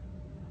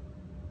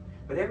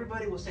 But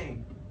everybody was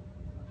saying,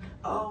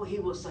 oh, he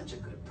was such a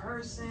good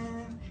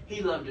person.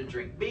 He loved to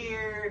drink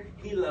beer.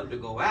 He loved to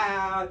go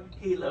out.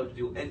 He loved to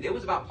do... And it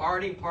was about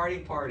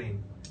partying.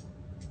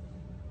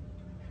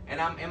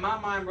 And in my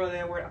mind, Brother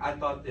Edward, I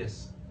thought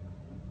this.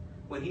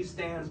 When he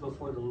stands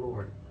before the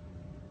Lord,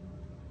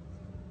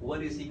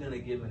 what is he going to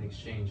give in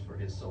exchange for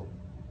his soul?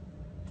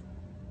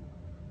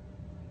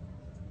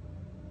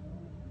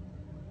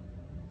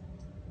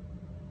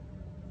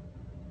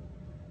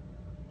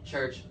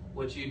 Church,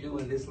 what you do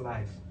in this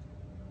life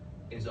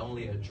is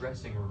only a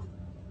dressing room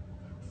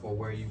for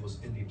where you will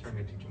spend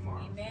eternity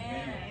tomorrow.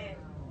 Amen.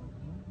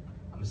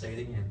 I'm going to say it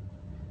again.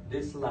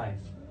 This life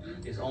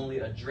is only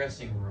a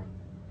dressing room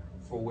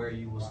for where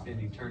you will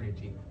spend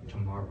eternity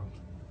tomorrow.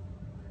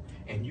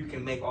 And you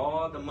can make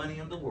all the money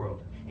in the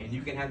world, and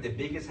you can have the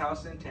biggest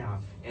house in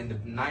town, and the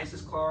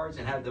nicest cars,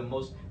 and have the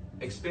most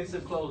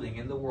expensive clothing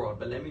in the world.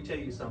 But let me tell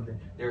you something.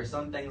 There are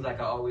some things, like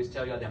I always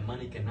tell y'all, that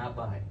money cannot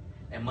buy.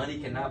 And money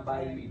cannot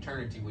buy you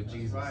eternity with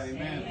Jesus. Right,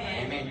 amen.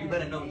 Amen. You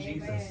better know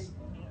Jesus.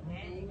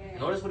 Amen.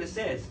 Notice what it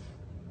says.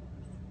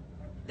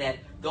 That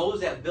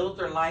those that built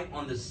their life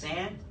on the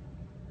sand,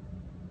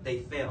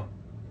 they fell.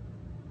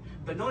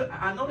 But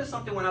I noticed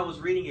something when I was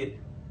reading it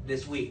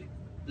this week.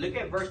 Look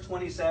at verse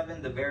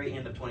 27, the very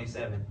end of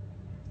 27.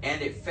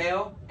 And it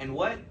fell, and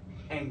what?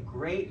 And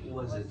great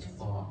was its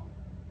fall.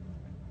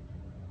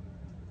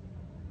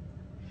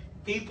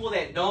 People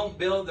that don't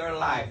build their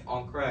life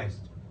on Christ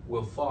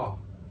will fall.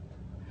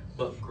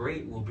 But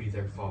great will be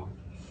their fall.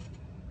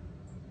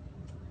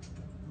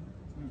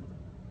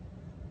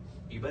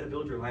 You better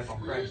build your life on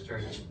Christ,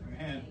 church.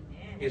 Amen.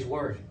 His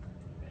word.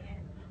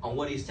 On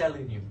what he's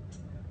telling you.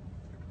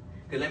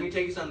 Because let me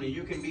tell you something.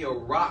 You can be a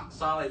rock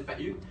solid.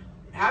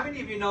 How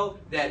many of you know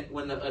that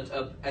when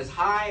as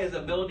high as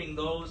a building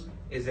goes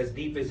is as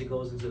deep as it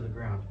goes into the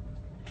ground?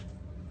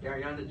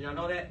 Y'all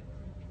know that?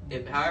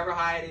 However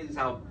high it is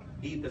how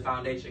deep the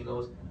foundation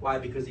goes. Why?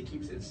 Because he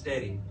keeps it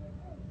steady.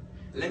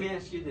 Let me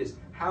ask you this.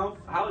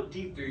 How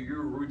deep do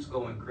your roots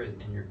go in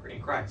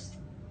Christ?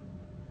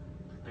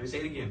 Let me say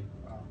it again.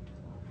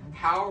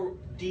 How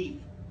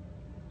deep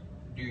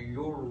do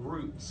your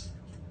roots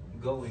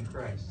go in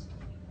Christ?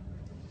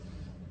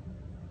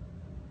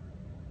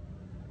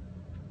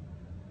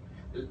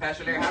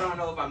 Pastor Larry, how do I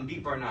know if I'm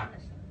deep or not?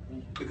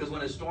 Because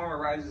when a storm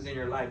arises in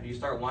your life, do you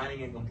start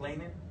whining and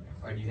complaining?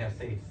 Or do you have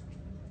faith?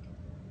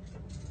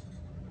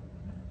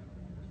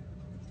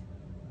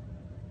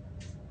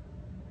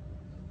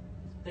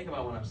 Think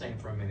about what I'm saying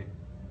for a minute.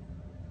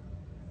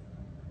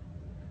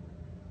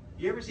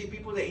 You ever see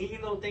people that any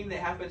little thing that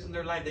happens in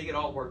their life, they get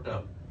all worked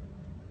up?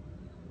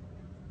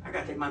 I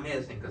gotta take my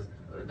medicine because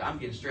I'm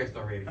getting stressed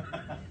already.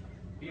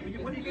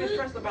 What are you getting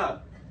stressed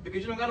about?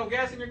 Because you don't got no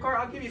gas in your car?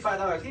 I'll give you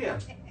 $5 here.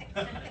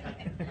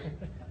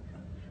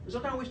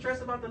 Sometimes we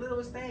stress about the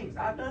littlest things.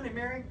 I've done it,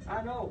 Mary.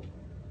 I know.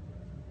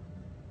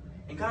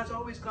 And God's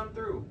always come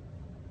through.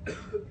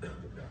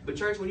 But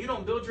church, when you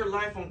don't build your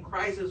life on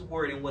Christ's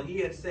word and what he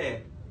has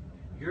said,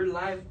 your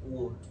life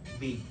will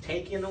be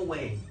taken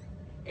away.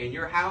 And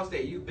your house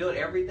that you built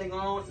everything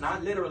on,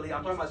 not literally,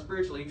 I'm talking about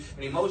spiritually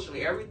and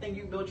emotionally, everything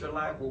you built your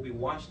life will be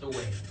washed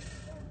away.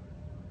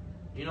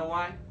 You know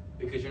why?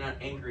 Because you're not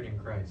anchored in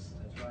Christ.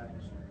 That's right.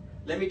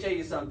 Let me tell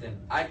you something.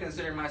 I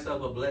consider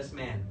myself a blessed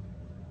man.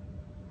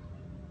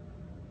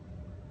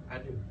 I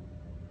do.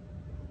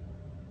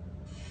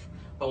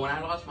 But when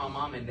I lost my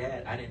mom and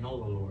dad, I didn't know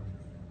the Lord.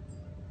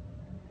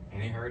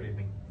 And it hurted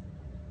me.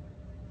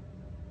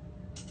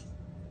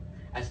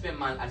 I spent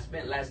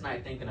last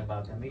night thinking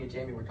about them. Me and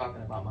Jamie were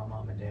talking about my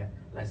mom and dad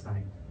last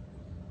night.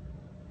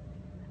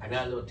 I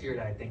got a little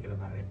tear-eyed thinking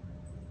about it.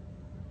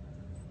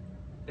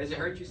 Does it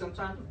hurt you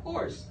sometimes? Of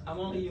course. I'm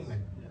only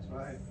human. That's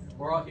right.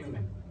 We're all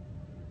human.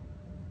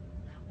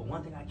 But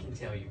one thing I can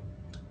tell you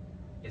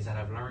is that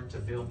I've learned to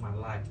build my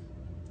life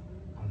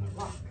on the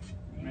rock.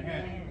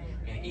 Amen.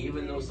 And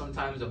even though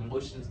sometimes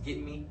emotions get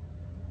me,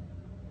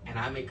 and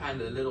I may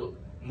kind of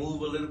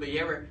move a little bit.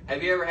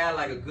 Have you ever had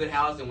like a good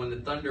house, and when the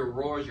thunder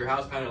roars, your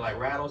house kind of like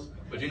rattles,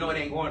 but you know it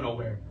ain't going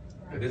nowhere.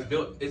 But it's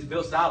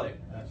built solid.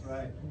 That's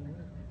right.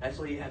 That's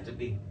what you have to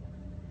be.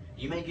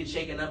 You may get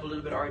shaken up a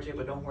little bit, RJ,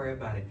 but don't worry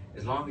about it.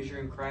 As long as you're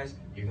in Christ,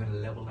 you're going to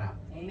level out.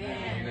 Amen.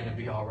 And you're going to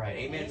be all right.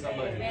 Amen,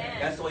 somebody. Amen.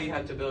 That's the way you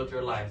have to build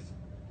your life,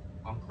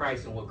 on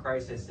Christ and what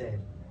Christ has said.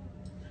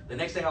 The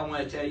next thing I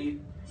want to tell you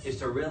is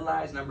to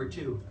realize, number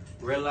 2,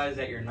 realize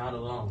that you're not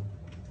alone.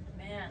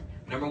 Amen.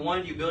 Number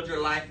 1, you build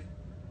your life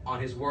on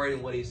His Word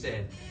and what He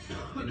said.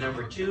 And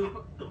number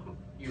 2,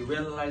 you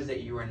realize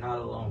that you are not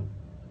alone.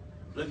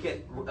 Look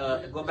at,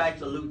 go back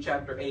to Luke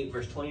chapter 8,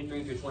 verse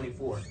 23 through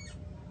 24.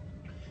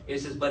 It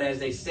says, but as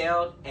they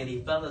sailed, he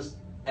fell asleep.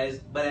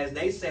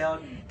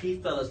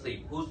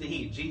 Who's the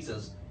he?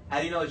 Jesus. How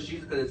do you know it's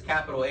Jesus? Because it's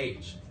capital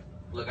H.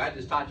 Look, I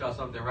just taught y'all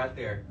something right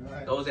there.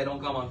 Right. Those that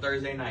don't come on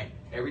Thursday night.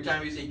 Every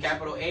time you see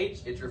capital H,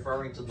 it's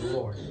referring to the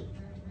Lord.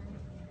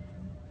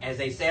 As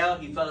they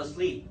sailed, he fell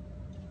asleep,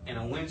 and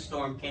a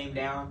windstorm came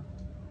down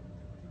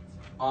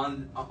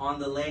on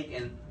the lake,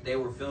 and they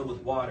were filled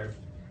with water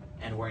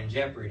and were in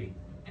jeopardy.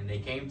 And they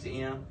came to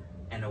him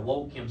and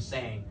awoke him,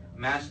 saying,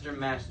 Master,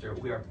 Master,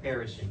 we are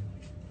perishing.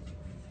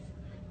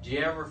 Do you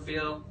ever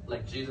feel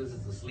like Jesus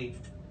is asleep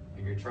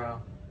in your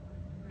trial?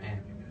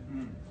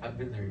 Man, I've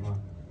been there, Mom.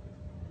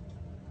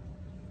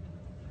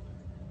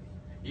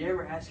 You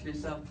ever ask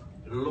yourself,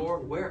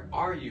 Lord, where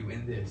are you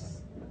in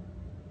this?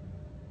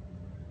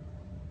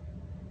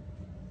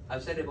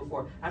 I've said it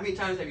before. How many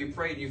times have you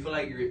prayed and you feel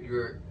like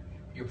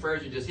your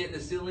prayers are just hitting the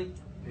ceiling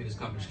and you're just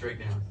coming straight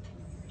down?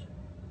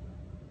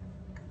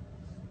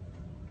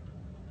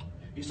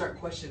 You start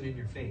questioning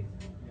your faith.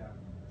 Yeah.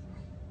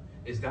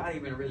 Is God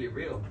even really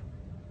real?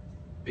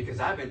 Because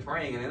I've been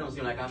praying and it don't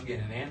seem like I'm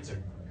getting an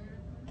answer.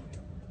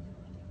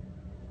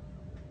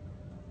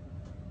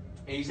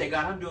 And you say,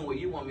 God, I'm doing what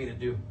you want me to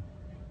do.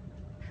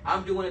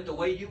 I'm doing it the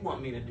way you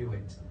want me to do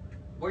it.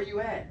 Where you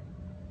at?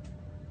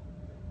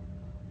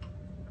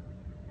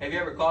 Have you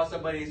ever called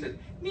somebody and said,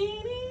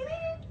 nee, nee,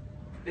 nee.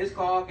 This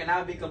call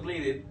cannot be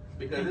completed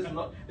because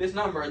this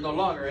number is no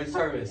longer in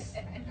service?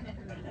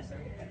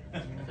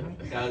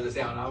 God was just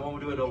saying, I won't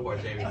do it no more,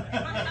 Jamie.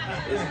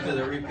 Listen to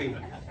the repeat.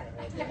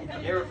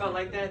 You ever felt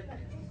like that?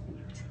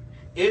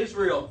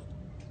 Israel.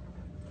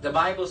 The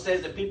Bible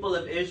says the people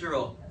of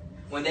Israel,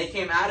 when they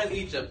came out of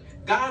Egypt,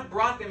 God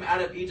brought them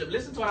out of Egypt.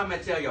 Listen to what I'm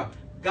going to tell y'all.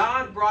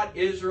 God brought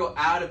Israel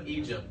out of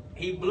Egypt.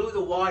 He blew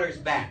the waters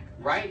back,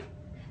 right?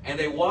 And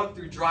they walked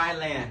through dry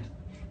land.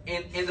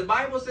 And the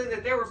Bible says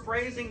that they were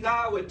praising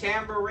God with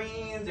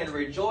tambourines and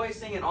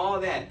rejoicing and all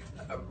that,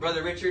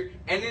 Brother Richard.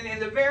 And then in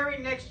the very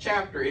next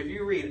chapter, if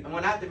you read,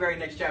 well, not the very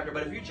next chapter,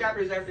 but a few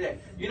chapters after that,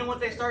 you know what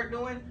they start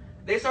doing?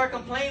 They start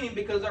complaining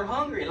because they're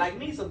hungry, like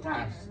me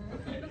sometimes.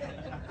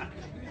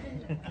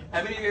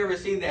 Have any of you ever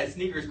seen that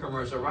sneakers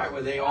commercial, right?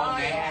 Where they all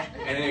mad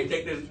and then they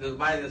take this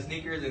buy the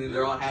sneakers and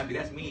they're all happy.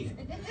 That's me.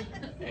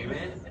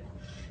 Amen.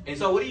 And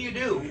so what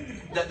do?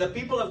 The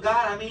people of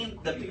God,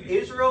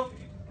 Israel,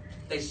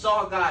 they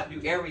saw God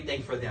do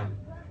everything for them.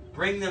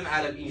 Bring them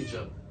out of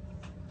Egypt.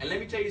 And let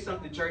me tell you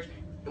something, church.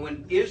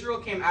 When Israel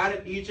came out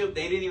of Egypt,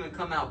 they didn't even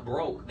come out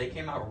broke. They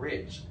came out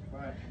rich.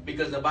 Right.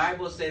 Because the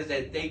Bible says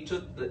that they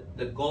took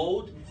the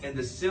gold and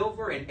the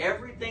silver and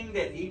everything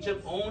that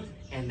Egypt owned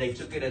and they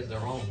took it as their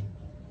own.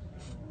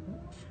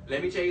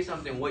 Let me tell you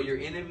something. What your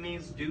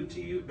enemies do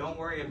to you, don't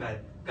worry about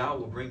it. God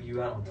will bring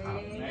you out on top.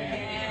 Amen.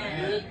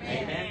 Amen.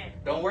 Amen.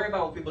 Don't worry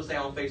about what people say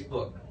on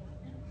Facebook.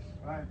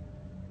 Right.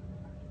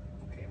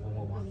 Okay,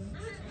 we'll move on.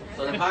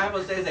 So the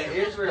Bible says that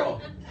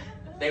Israel,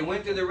 they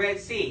went to the Red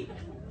Sea.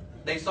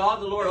 They saw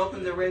the Lord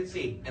open the Red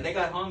Sea, and they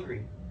got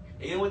hungry.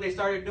 And you know what they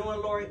started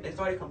doing, Lord? They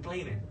started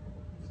complaining.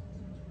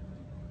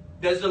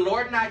 Does the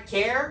Lord not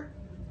care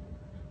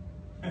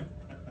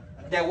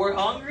that we're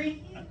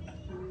hungry?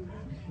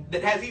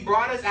 That has He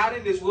brought us out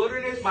in this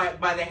wilderness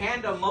by the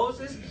hand of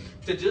Moses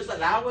to just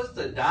allow us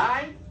to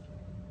die?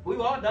 We've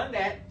all done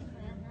that.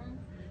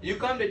 You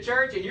come to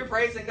church and you're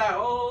praising God.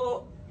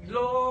 Oh,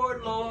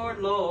 Lord, Lord,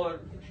 Lord,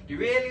 you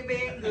really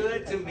been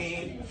good to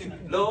me.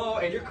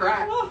 Lord, and you're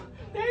crying. Oh,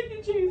 thank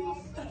you,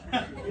 Jesus.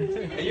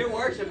 And you're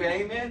worshiping,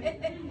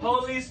 amen?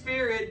 Holy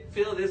Spirit,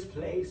 fill this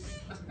place.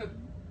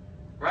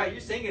 Right?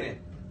 You're singing it.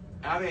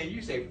 I mean,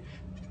 you say,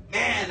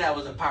 Man, that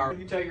was a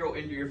powerful. You tell your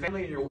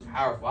family and you're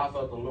powerful. I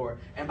felt the Lord.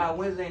 And by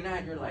Wednesday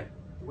night, you're like,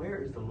 where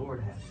is the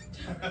Lord at?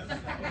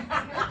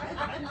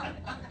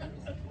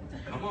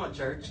 Come on,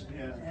 church.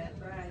 Yeah. That's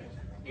right.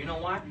 You know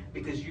why?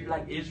 Because you're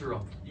like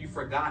Israel. You've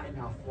forgotten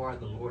how far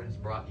the Lord has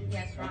brought you.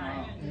 That's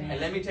right. And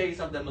let me tell you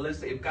something,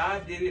 Melissa. If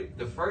God did it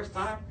the first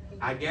time,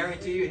 I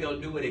guarantee you He'll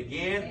do it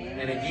again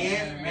and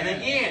again and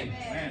again.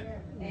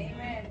 Amen.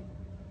 Amen.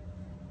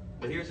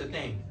 But here's the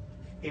thing.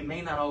 He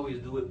may not always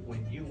do it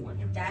when you want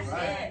Him to. That's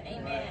Right. it.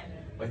 Amen.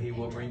 But He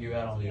will bring you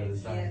out on the other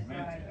side. Yes,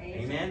 right.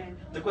 Amen.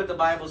 Look what the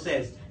Bible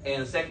says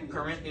in 2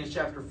 Corinthians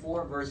chapter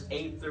 4, verse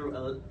 8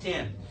 through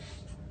 10.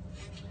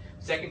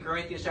 2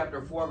 Corinthians chapter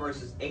 4,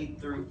 verses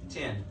 8 through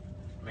 10.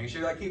 Make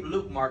sure I keep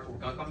Luke marked. We're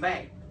going to come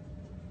back.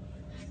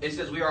 It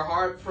says, we are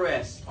hard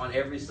pressed on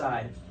every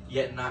side,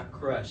 yet not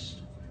crushed.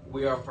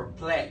 We are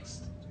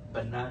perplexed,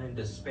 but not in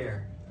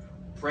despair.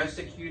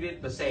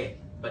 Persecuted, but say it,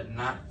 but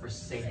not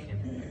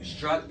forsaken.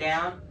 Struck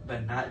down,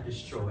 but not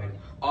destroyed.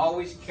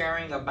 Always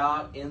carrying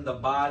about in the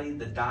body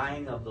the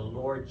dying of the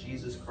Lord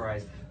Jesus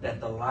Christ, that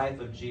the life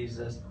of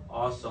Jesus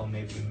also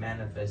may be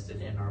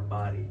manifested in our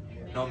body.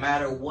 No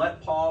matter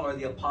what Paul or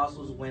the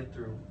apostles went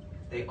through,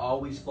 they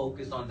always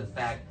focused on the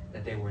fact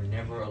that they were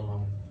never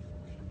alone.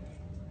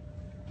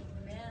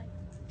 Amen.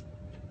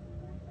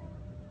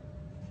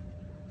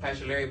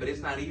 Pastor Larry, but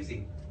it's not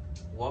easy.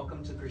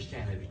 Welcome to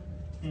Christianity.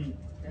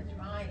 That's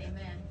right.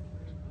 Amen.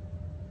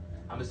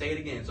 I'm going to say it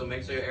again, so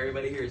make sure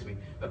everybody hears me.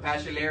 But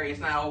Pastor Larry, it's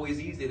not always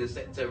easy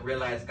to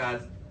realize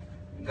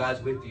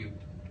God's with you.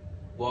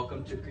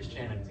 Welcome to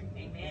Christianity.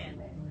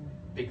 Amen.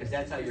 Because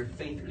that's how your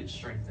faith gets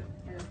strengthened.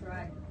 That's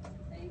right.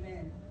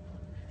 Amen.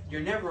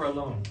 You're never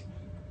alone.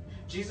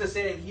 Jesus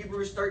said in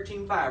Hebrews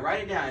 13:5,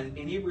 write it down.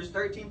 In Hebrews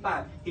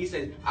 13:5, He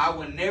says, I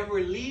will never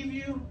leave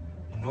you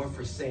nor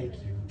forsake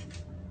you.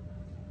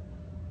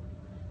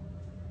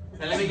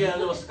 Now let me get a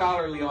little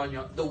scholarly on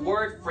you. The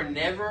word for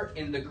never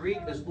in the Greek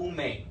is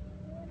ume.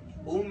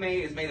 Ume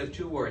is made of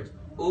two words.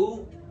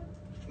 U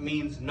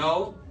means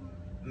no.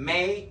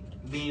 Me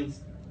means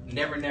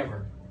never,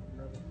 never.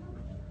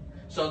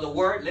 So the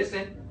word,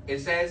 listen, it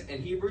says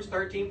in Hebrews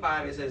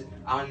 13:5, it says,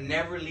 I'll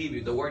never leave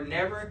you. The word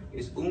never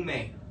is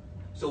ume.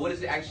 So what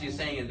is it actually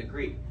saying in the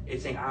Greek?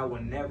 It's saying, I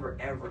will never,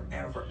 ever,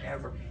 ever,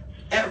 ever,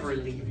 ever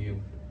leave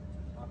you.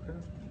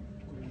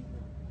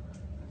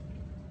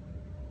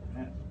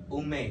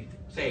 Ume.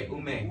 Say it,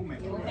 ume.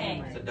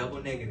 Amen. It's a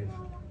double negative.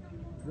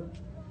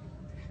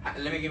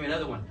 Let me give you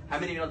another one. How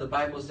many know the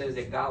Bible says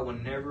that God will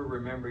never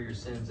remember your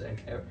sins?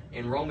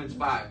 In Romans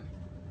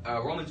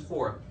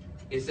 4,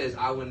 it says,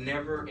 I will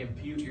never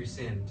impute your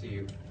sin to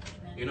you.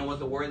 You know what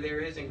the word there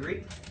is in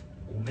Greek?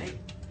 Ume.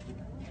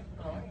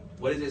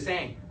 What is it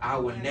saying? I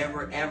will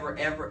never, ever,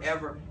 ever,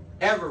 ever,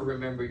 ever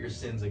remember your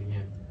sins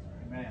again.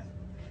 Amen.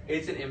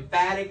 It's an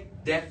emphatic,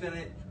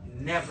 definite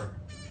never.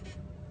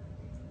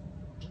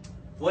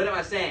 What am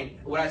I saying?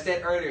 What I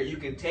said earlier, you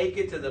can take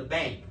it to the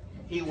bank.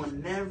 He will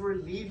never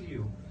leave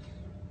you.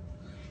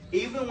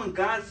 Even when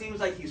God seems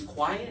like He's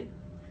quiet,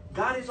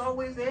 God is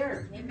always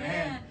there.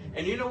 Amen.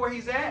 And you know where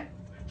He's at?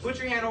 Put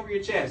your hand over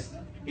your chest.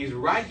 He's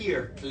right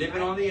here,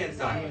 living on the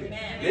inside.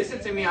 Amen. Listen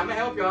to me. I'm going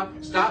to help y'all.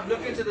 Stop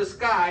looking to the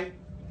sky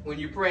when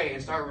you pray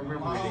and start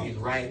remembering that He's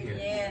right here.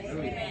 Yes.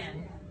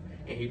 Amen.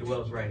 And He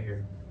dwells right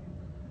here.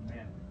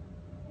 Amen.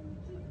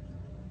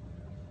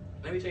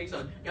 Let me tell you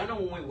something. Y'all know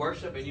when we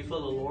worship and you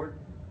feel the Lord?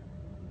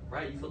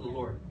 Right? You feel the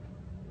Lord.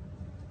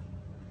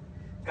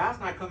 God's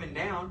not coming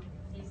down.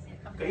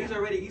 Because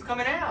He's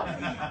coming out.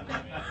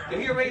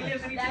 Because He already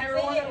lives in each and every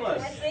one of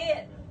us. That's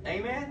it.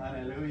 Amen?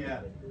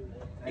 Hallelujah.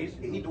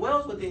 He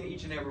dwells within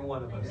each and every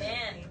one of us.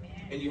 Amen.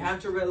 And you have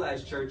to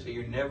realize, church, that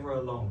you're never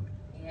alone.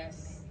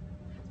 Yes.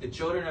 The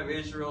children of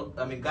Israel,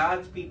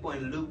 God's people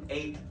in Luke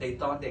 8, they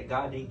thought that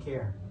God didn't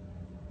care.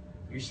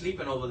 You're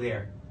sleeping over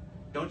there.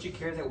 Don't you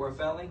care that we're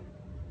failing?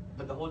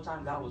 But the whole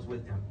time God was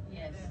with them.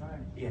 Yes.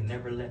 He had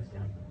never left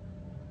them.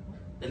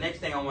 The next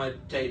thing I want to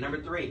tell you,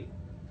 number 3.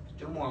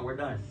 2 more and we're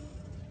done.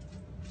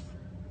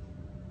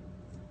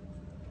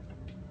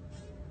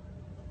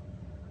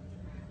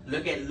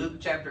 Look at Luke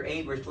chapter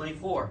 8, verse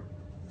 24.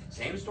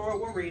 Same story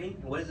we're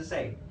reading. What does it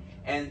say?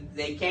 And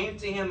they came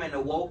to him and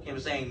awoke him,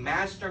 saying,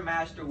 Master,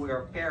 Master, we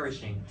are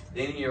perishing.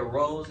 Then he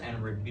arose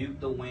and rebuked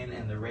the wind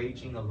and the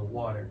raging of the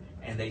water,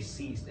 and they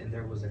ceased, and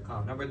there was a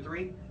calm. Number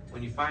 3,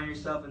 when you find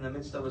yourself in the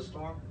midst of a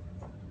storm,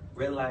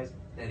 realize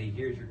that He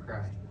hears your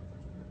cry.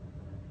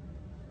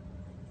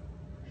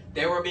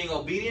 They were being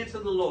obedient to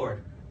the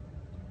Lord.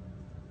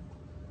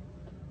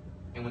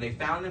 And when they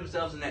found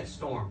themselves in that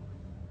storm,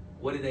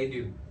 what did they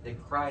do? They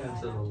cried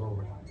unto the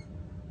Lord.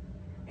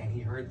 And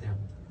He heard them.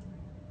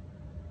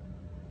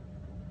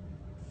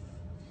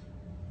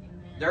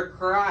 Amen. Their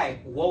cry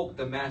woke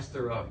the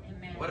Master up.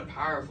 Amen. What a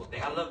powerful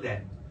thing. I love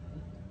that.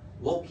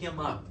 Woke Him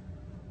up.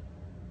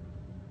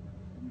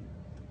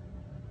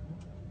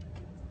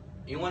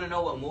 You want to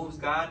know what moves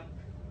God?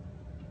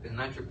 It's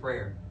not your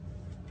prayer.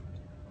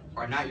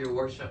 Or not your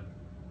worship.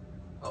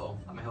 Uh-oh,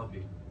 I'm going to help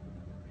you.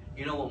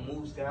 You know what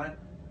moves God?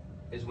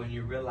 Is when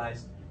you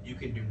realize you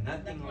can do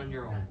nothing on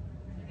your own.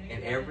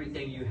 And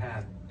everything you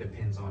have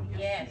depends on Him.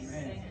 Yes.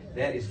 Amen.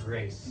 That is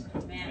grace.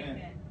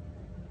 Amen.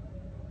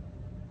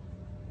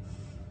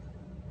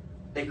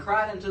 They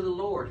cried unto the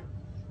Lord.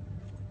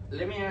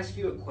 Let me ask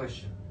you a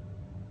question.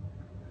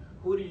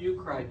 Who do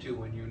you cry to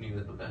when you're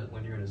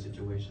in a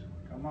situation?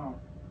 Come on.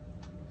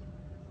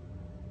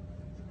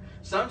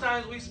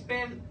 Sometimes we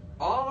spend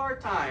all our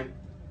time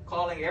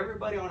calling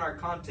everybody on our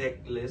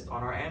contact list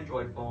on our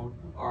Android phone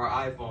or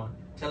our iPhone,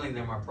 telling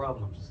them our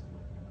problems.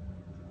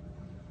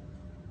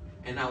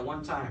 And not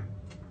one time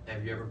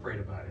have you ever prayed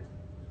about it.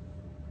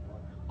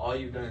 All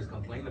you've done is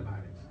complain about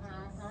it.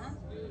 Uh-huh.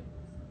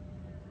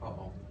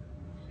 Uh-oh.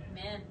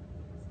 Amen.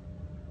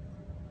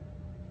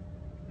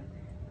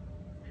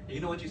 You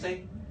know what you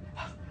say?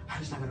 I'm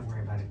just not going to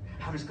worry about it.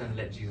 I'm just going to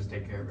let Jesus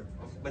take care of it.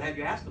 But have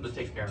you asked Him to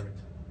take care of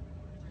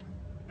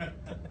it?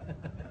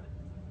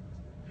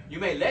 You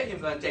may let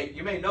Him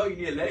you may know you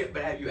need to let it,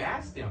 but have you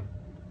asked Him?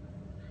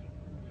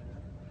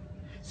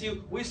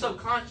 See, we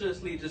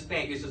subconsciously just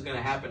think it's just going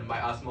to happen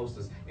by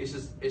osmosis.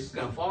 It's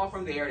going to fall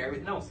from the air and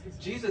everything. No,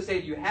 Jesus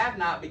said you have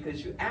not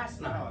because you ask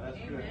Oh, not. that's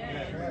good.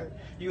 Amen. Yeah.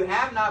 You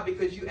have not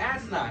because you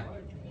ask not.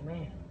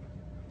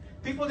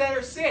 People that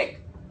are sick,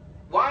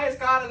 why is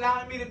God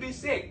allowing me to be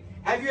sick?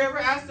 Have you ever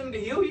asked Him to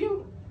heal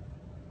you?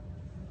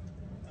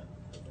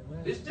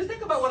 Just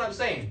think about what I'm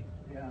saying.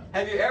 Yeah.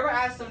 Have you ever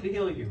asked Him to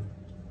heal you?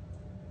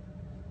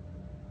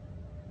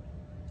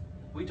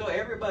 We tell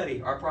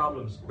everybody our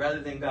problems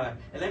rather than God.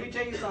 And let me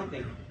tell you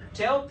something.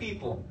 Tell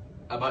people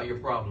about your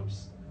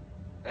problems.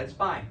 That's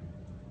fine.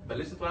 But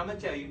listen to what I'm going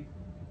to tell you.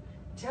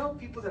 Tell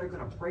people that are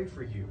going to pray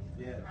for you.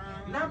 Yes.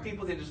 Not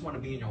people that just want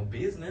to be in your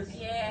business.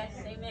 Yes.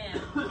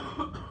 Amen.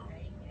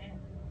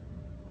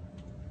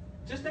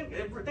 Just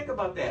think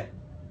about that.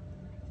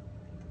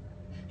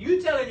 You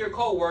telling your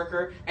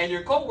coworker, and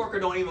your coworker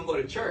don't even go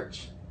to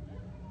church.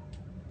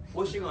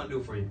 What's she going to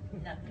do for you?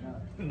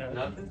 Nothing. No.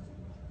 Nothing.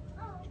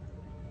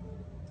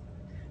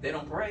 They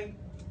don't pray.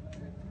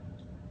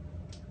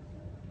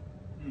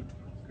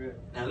 Good.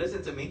 Now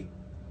listen to me.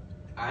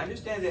 I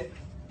understand that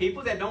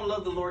people that don't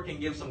love the Lord can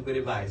give some good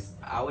advice.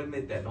 I'll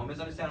admit that. Don't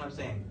misunderstand what I'm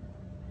saying.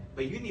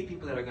 But you need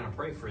people that are going to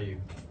pray for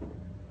you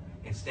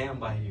and stand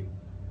by you.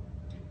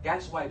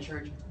 That's why,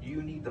 church,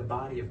 you need the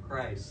body of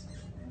Christ.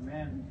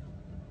 Amen.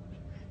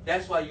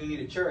 That's why you need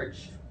a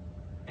church.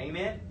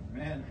 Amen?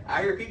 Amen.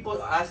 I hear people,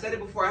 I said it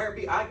before,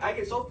 I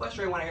get so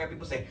frustrated when I hear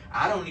people say,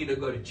 I don't need to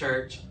go to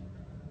church.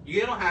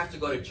 You don't have to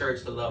go to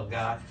church to love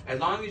God. As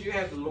long as you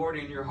have the Lord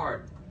in your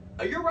heart.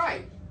 You're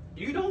right.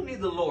 You don't need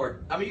the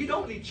Lord. I mean, you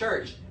don't need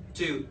church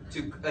to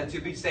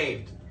be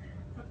saved.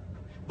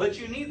 But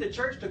you need the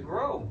church to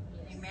grow.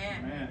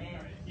 Amen. Amen.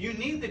 You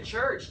need the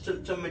church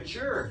to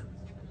mature.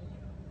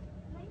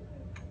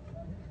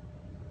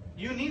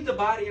 You need the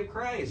body of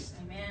Christ.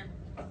 Amen.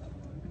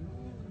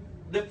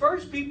 The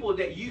first people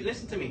that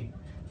listen to me,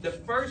 the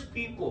first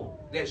people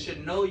that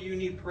should know you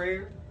need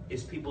prayer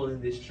is people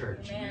in this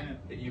church Amen.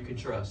 that you can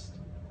trust.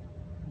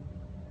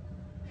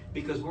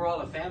 Because we're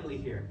all a family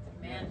here.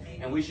 Amen.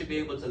 And we should be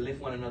able to lift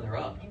one another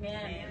up.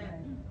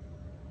 Amen.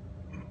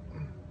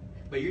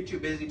 But you're too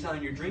busy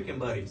telling your drinking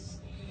buddies.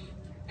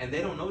 And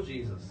they don't know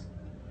Jesus.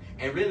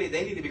 And really,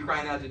 they need to be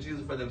crying out to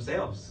Jesus for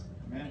themselves.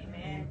 Amen.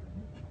 Amen.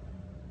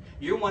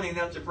 You're wanting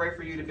them to pray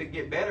for you to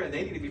get better, and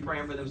they need to be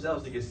praying for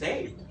themselves to get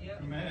saved.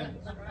 Amen.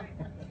 That's right.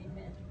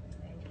 Amen.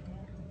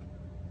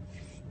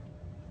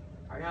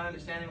 Are y'all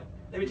understanding?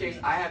 Let me tell you,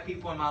 I have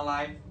people in my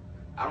life,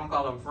 I don't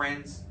call them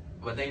friends,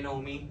 but they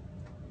know me.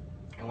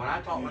 And when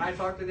I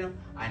talk to them,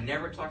 I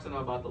never talk to them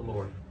about the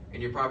Lord.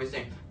 And you're probably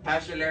saying,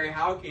 Pastor Larry,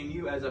 how can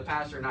you as a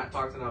pastor not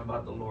talk to them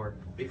about the Lord?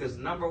 Because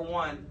number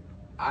one,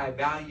 I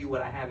value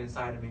what I have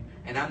inside of me.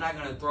 And I'm not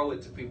going to throw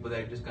it to people that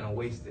are just going to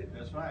waste it.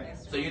 That's right.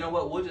 So you know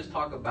what? We'll just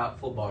talk about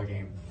football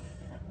game.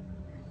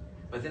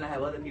 But then I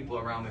have other people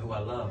around me who I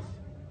love.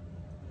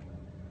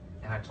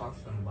 And I talk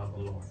to them about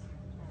the Lord.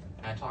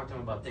 And I talk to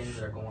them about things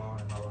that are going on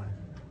in my life.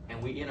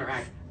 And we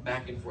interact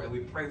back and forth. And we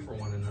pray for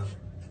one another.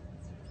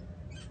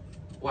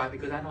 Why?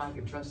 Because I know I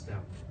can trust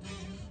them.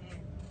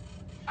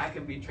 I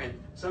can be trained.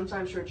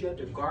 Sometimes, church, you have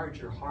to guard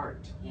your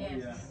heart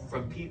Yes.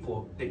 from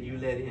people that you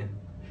let in.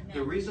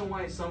 The reason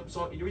why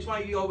the reason why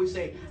you always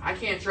say, I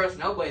can't trust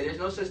nobody, there's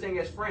no such thing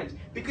as friends,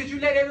 because you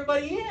let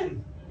everybody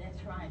in.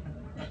 That's right.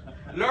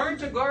 Learn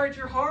to guard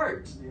your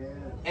heart Yes.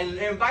 and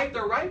invite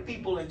the right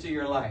people into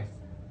your life.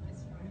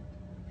 That's right.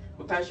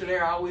 But Pastor Larry,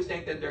 I always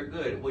think that they're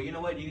good. Well, you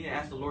know what? You need to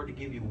ask the Lord to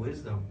give you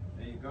wisdom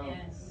There you go.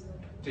 Yes.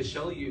 to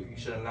show you if you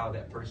should allow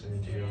that person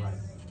into your life.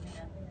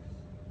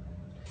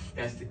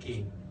 That's the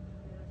key.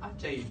 I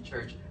tell you,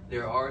 church,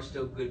 there are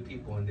still good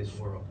people in this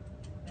world.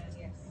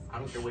 Yes. I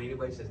don't care what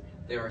anybody says.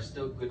 There are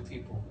still good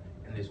people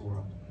in this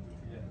world.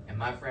 Yeah. And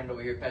my friend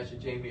over here, Pastor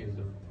Jamie, is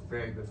a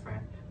very good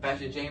friend.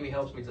 Pastor Jamie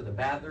helps me to the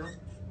bathroom.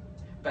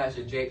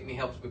 Pastor Jamie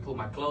helps me put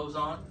my clothes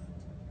on.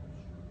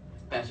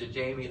 Pastor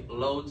Jamie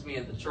loads me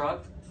in the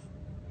truck.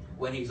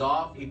 When he's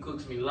off, he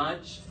cooks me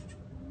lunch.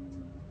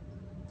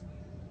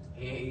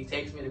 He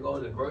takes me to go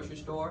to the grocery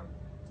store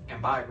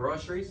and buy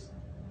groceries.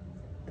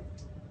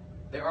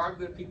 There are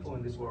good people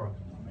in this world.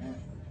 Amen.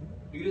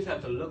 You just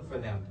have to look for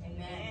them.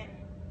 Amen.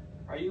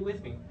 Are you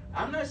with me?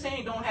 I'm not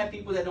saying don't have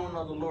people that don't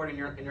know the Lord in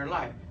your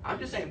life. I'm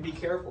just saying be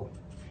careful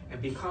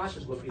and be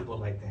cautious with people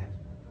like that.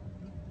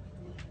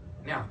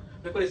 Now,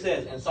 look what it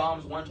says in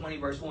Psalms 120,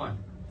 verse 1.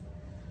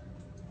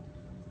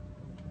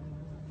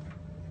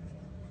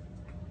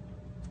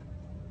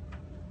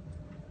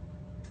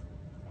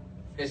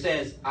 It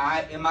says,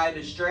 in my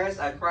distress,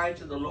 I cried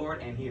to the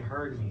Lord, and he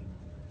heard me.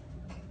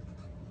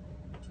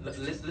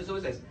 Listen to what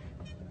it says.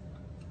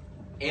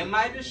 In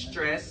my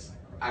distress,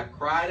 I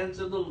cried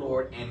unto the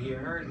Lord, and he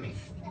heard me.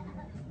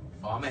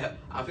 Oh,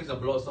 I'm fixing to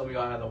blow some of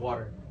y'all out of the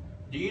water.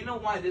 Do you know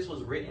why this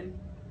was written?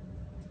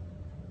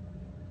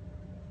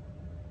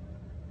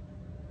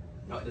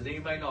 No, does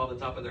anybody know off the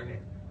top of their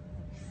head?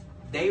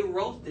 They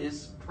wrote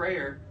this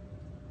prayer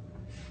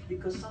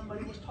because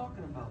somebody was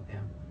talking about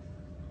them.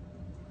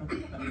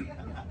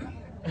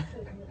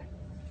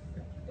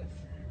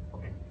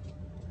 Okay,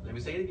 let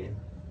me say it again.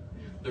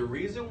 The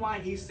reason why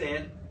he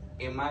said,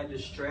 in my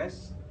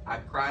distress, I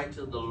cried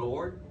to the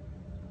Lord,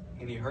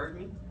 and he heard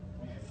me,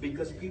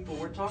 because people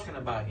were talking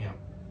about him.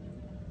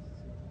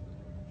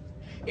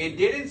 It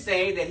didn't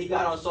say that he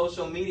got on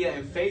social media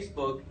and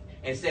Facebook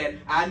and said,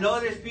 I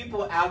know there's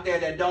people out there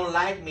that don't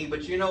like me,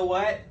 but you know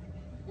what?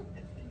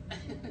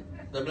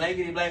 The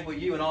blankety blank with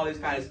you and all this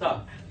kind of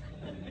stuff.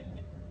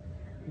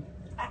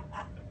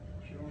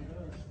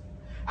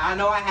 I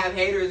know I have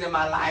haters in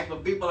my life,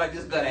 but people are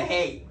just going to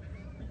hate.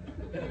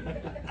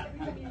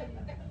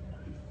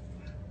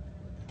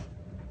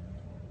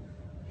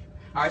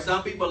 All right,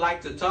 some people like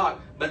to talk,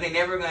 but they're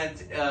never going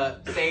to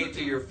say it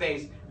to your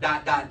face, ...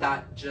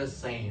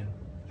 just saying.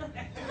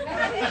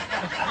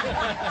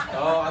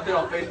 Oh, I've been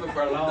on Facebook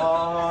for a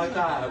long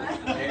time.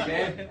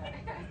 Amen.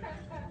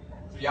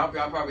 Y'all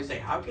probably say,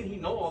 how can he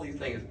know all these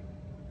things?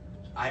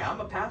 I'm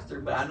a pastor,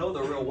 but I know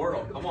the real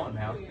world. Come on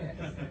now.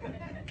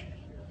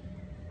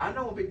 I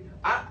know.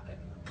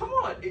 Come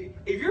on.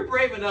 If you're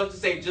brave enough to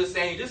say just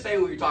saying, just say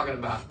what you're talking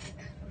about.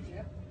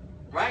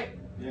 Right?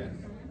 Yes.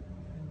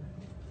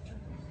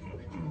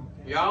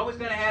 You're always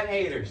going to have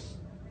haters.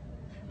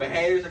 But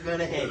haters are going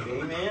to hate.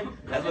 Amen?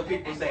 That's what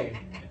people say.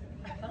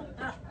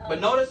 But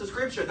notice the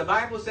scripture. The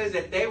Bible says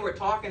that they were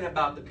talking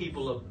about the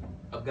people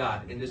of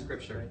God in this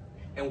scripture.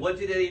 And what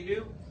did they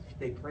do?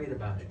 They prayed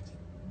about it.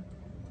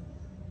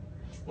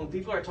 When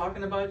people are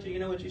talking about you, you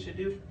know what you should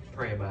do?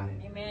 Pray about it.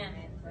 Amen.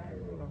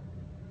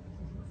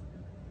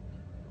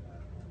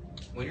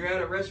 When you're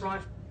at a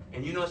restaurant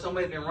and you know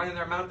somebody's been running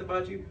their mouth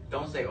about you,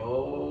 don't say,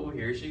 oh,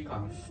 here she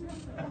comes.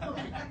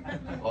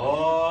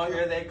 Oh,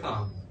 here they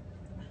come.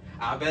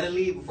 I better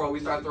leave before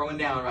we start throwing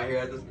down right here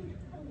at this.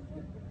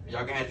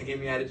 Y'all gonna have to get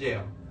me out of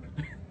jail.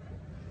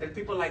 There's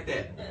people like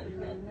that.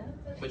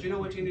 But you know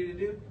what you need to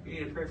do? You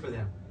need to pray for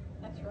them.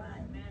 That's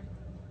right, man.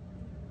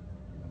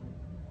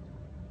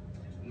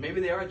 Maybe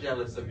they are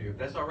jealous of you.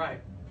 That's all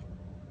right.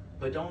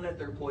 But don't let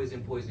their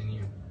poison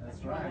you.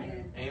 That's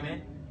right.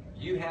 Amen?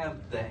 You have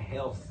the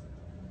health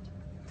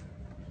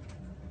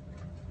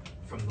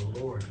from the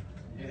Lord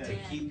to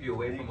keep you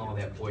away from all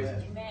that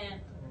poison.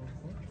 Amen.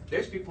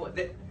 There's people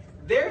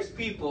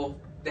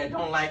that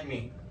don't like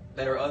me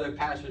that are other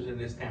pastors in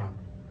this town.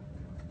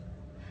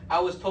 I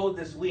was told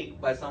this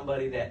week by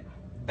somebody that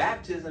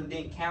baptism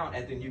didn't count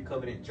at the New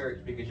Covenant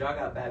Church because y'all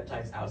got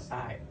baptized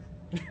outside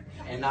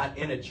and not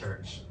in a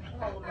church.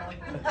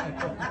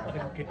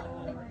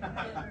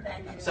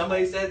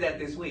 Somebody said that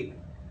this week.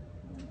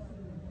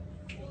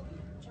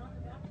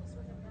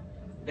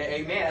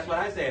 Amen. That's what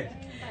I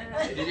said.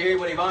 Did you hear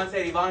what Yvonne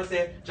said? Yvonne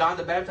said John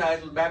the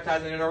Baptist was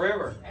baptizing in a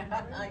river.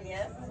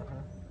 Yes.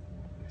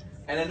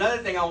 And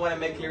another thing I want to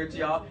make clear to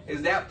y'all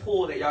is that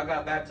pool that y'all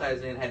got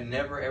baptized in had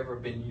never ever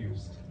been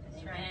used.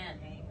 Amen.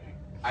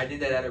 I did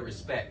that out of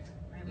respect.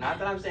 Not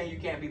that I'm saying you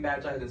can't be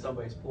baptized in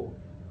somebody's pool,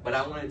 but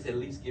I wanted to at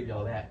least give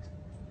y'all that.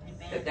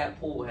 Amen. That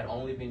pool had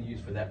only been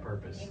used for that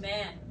purpose.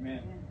 Amen.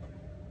 Amen.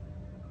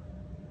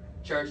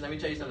 Church, let me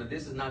tell you something.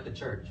 This is not the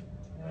church.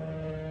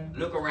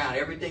 Look around.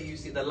 Everything you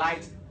see, the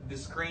lights, the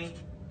screen,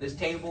 this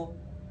table,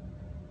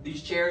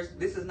 these chairs,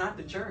 this is not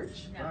the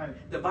church. No.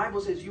 Right. The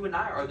Bible says you and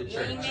I are the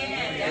church.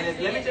 Amen.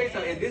 And let me tell you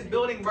something. If this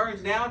building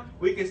burns down,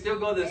 we can still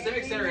go to the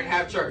Civic Center and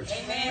have church.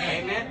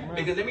 Amen. Amen.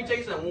 Because let me tell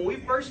you something. When we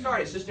first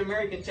started, Sister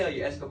Mary can tell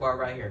you, Escobar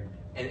right here,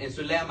 and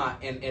Sulema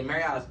and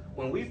Mary Alice,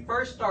 when we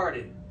first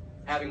started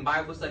having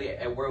Bible study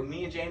at where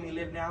me and Jamie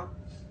live now,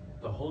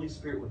 the Holy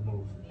Spirit would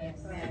move.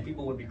 Yes. And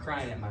people would be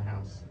crying at my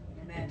house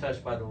and Amen.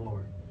 touched by the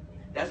Lord.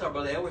 That's how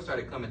Brother Edward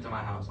started coming to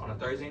my house on a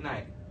Thursday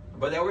night.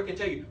 Brother Edward can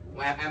tell you,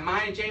 at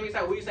mine and Jamie's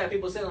house, we used to have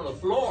people sitting on the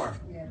floor.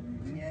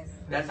 Yes.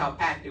 That's how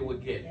packed it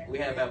would get. We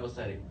had Bible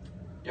study.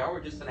 Y'all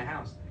were just in the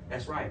house.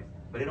 That's right.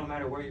 But it don't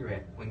matter where you're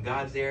at. When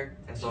God's there,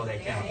 that's all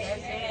that counts.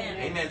 Amen.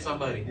 Amen,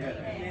 somebody. Yeah.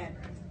 Amen.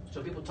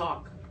 So people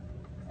talk.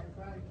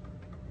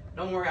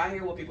 Don't worry, I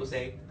hear what people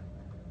say.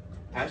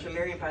 Pastor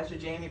Larry and Pastor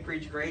Jamie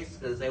preach grace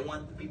because they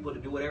want the people to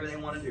do whatever they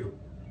want to do.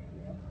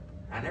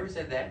 I never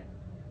said that.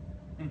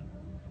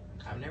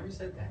 I've never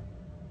said that.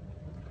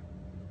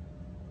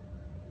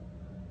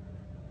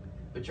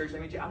 But church,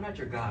 let me tell you, I'm not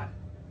your God.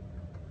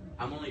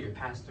 I'm only your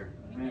pastor.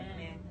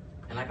 Amen.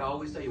 And like I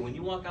always tell you, when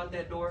you walk out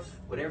that door,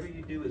 whatever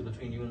you do is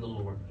between you and the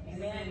Lord.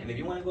 Amen. And if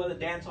you want to go to the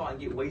dance hall and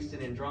get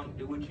wasted and drunk,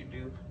 do what you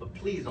do. But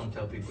please don't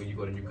tell people you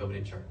go to New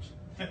Covenant Church.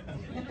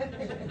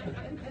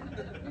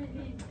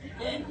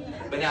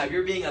 But now, if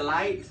you're being a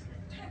light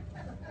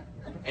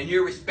and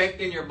you're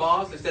respecting your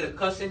boss instead of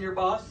cussing your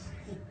boss,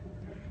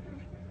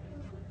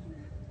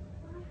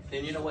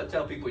 then you know what?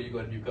 Tell people you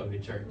go to New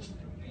Covenant Church.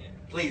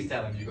 Please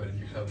tell them you go to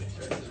New Covenant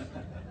Church.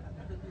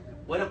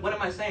 What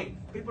am I saying?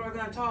 People are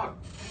going to talk.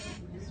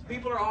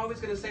 People are always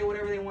going to say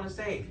whatever they want to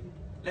say.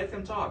 Let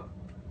them talk.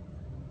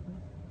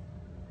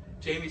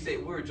 Jamie said,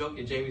 we were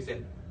joking. Jamie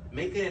said,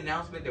 make an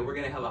announcement that we're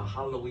going to have a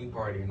Halloween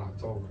party in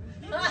October.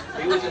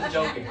 He was just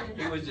joking.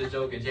 He was just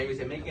joking. Jamie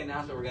said, make an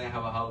announcement we're going to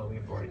have a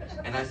Halloween party.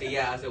 And I said,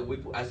 yeah. I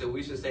said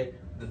we should say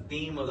the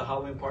theme of the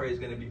Halloween party is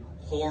going to be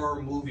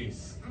horror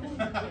movies.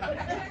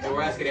 And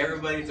we're asking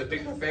everybody to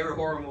pick their favorite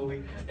horror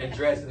movie and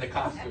dress in the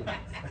costume.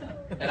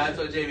 And I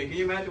told Jamie, can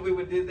you imagine if we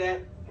would do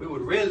that? We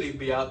would really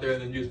be out there in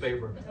the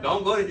newspaper.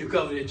 Don't go to New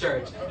Covenant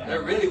Church.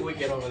 They're really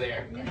wicked over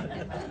there.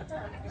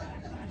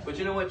 But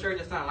you know what,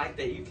 church? It's not like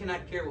that. You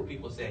cannot care what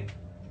people say.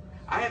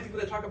 I have people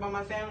that talk about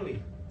my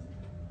family.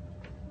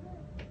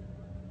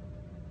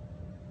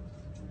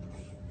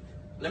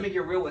 Let me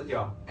get real with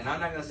y'all. And I'm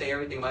not going to say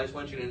everything, but I just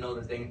want you to know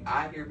the thing.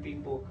 I hear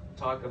people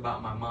talk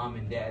about my mom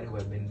and dad who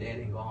have been dead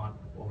and gone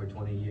over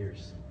 20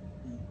 years.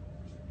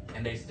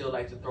 And they still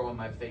like to throw in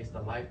my face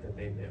the life that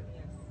they lived.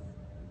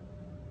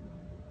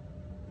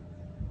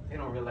 They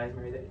don't realize,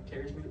 Mary, that it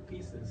tears me to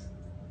pieces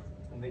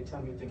when they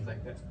tell me things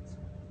like that.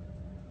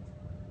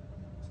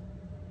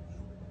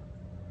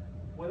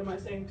 What am I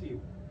saying to you?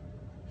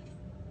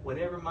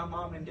 Whatever my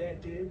mom and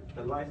dad did,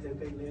 the life that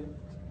they lived,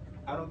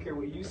 I don't care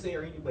what you say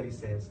or anybody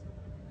says,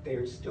 they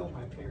are still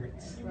my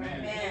parents.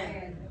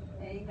 Amen.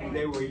 And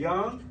they were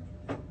young,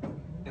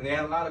 and they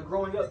had a lot of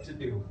growing up to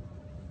do.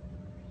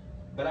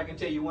 But I can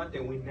tell you one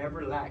thing, we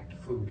never lacked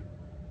food.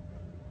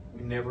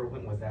 We never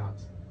went without.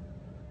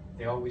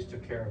 They always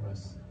took care of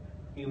us,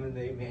 even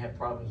they may have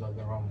problems of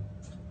their own.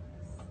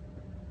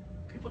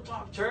 People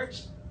talk,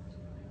 church.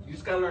 You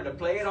just got to learn to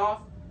play it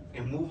off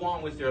and move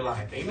on with your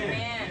life. Amen.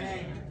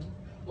 Amen.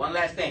 One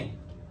last thing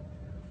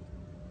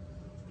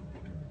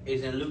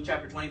is in Luke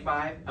chapter 8,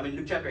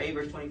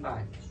 verse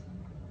 25.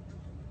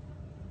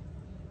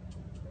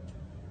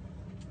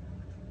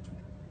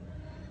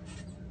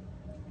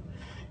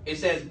 It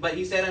says, but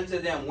he said unto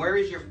them, where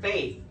is your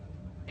faith?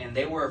 And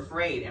they were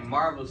afraid and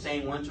marveled,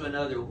 saying one to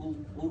another,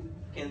 who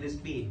can this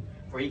be?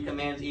 For he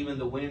commands even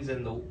the winds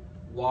and the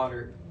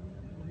water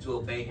to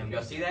obey him.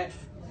 Y'all see that?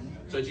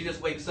 So Jesus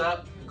wakes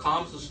up,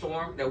 calms the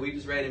storm that we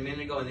just read a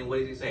minute ago, and then what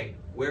does he say?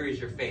 Where is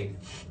your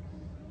faith?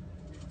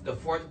 The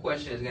fourth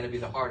question is going to be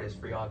the hardest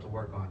for y'all to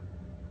work on.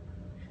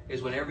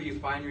 Is whenever you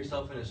find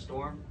yourself in a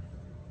storm,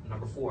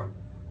 number 4,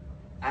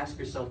 ask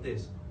yourself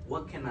this: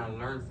 what can I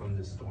learn from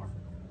this storm?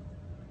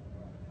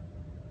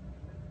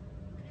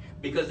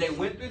 Because they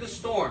went through the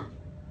storm,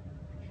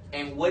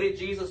 and what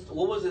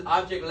was the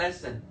object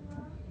lesson?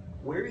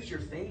 Where is your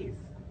faith?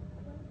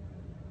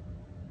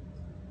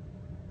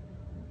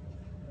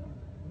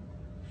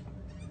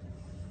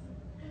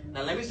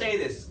 Now let me say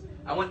this.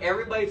 I want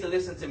everybody to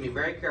listen to me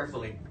very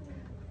carefully.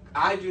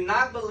 I do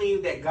not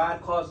believe that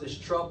God causes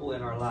trouble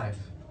in our life.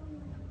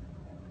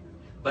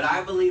 But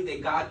I believe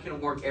that God can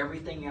work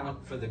everything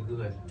out for the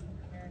good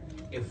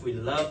if we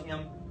love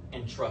Him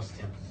and trust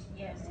Him.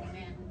 Yes,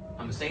 amen. I'm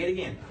going to say it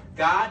again.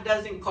 God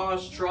doesn't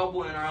cause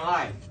trouble in our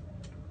life.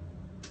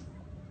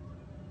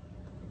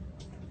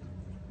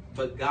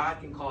 But God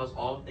can cause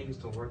all things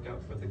to work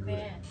out for the good.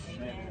 Amen.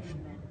 Amen.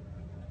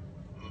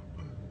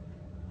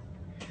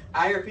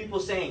 I hear people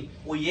saying,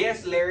 well,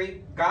 yes,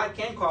 Larry, God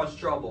can cause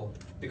trouble.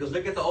 Because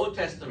look at the Old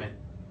Testament.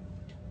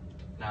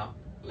 Now,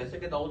 let's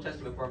look at the Old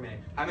Testament for a minute.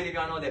 How many of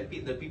y'all know that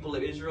the people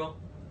of Israel,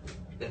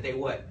 that they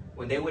what?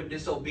 When they were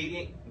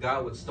disobedient,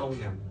 God would stone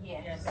them.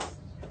 Yes.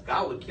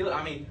 God would kill.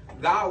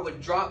 God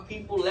would drop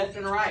people left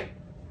and right.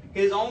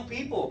 His own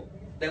people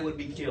that would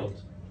be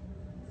killed.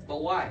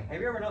 But why?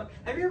 Have you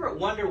ever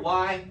wondered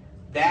why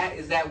that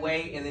is that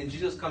way? And then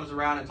Jesus comes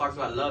around and talks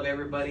about love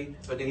everybody,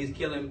 but then He's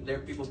killing their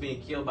people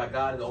being killed by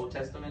God in the Old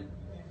Testament.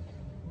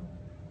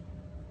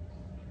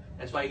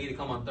 That's why you get to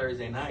come on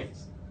Thursday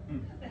nights,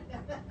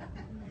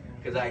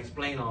 because I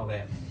explain all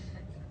that.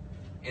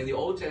 In the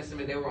Old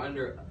Testament, they were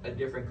under a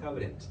different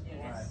covenant.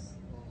 Yes.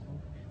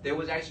 There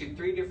was actually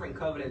 3 different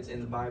covenants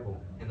in the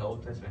Bible, in the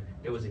Old Testament.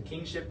 There was a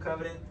kingship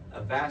covenant,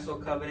 a vassal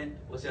covenant.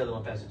 What's the other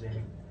one, Pastor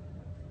Jamie?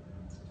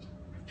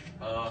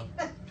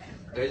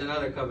 There's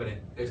another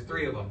covenant. There's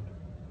 3 of them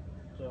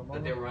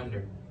that they were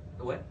under.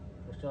 The what?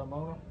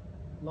 Law?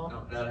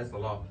 No, that's the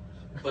law.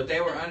 But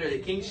they were under the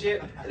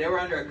kingship. They were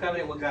under a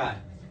covenant with God.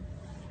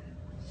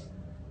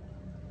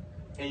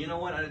 And you know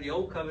what? Under the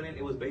old covenant,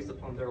 it was based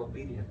upon their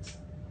obedience.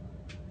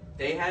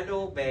 They had to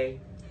obey,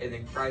 and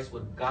then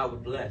God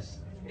would bless.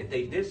 If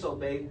they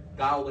disobeyed,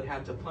 God would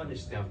have to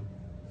punish them.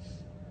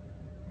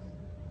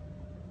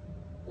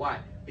 Why?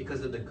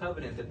 Because of the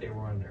covenant that they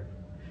were under.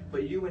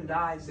 But you and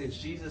I, since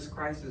Jesus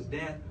Christ's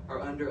death, are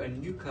under a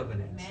new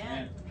covenant.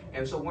 Amen.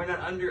 And so we're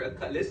not under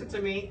a listen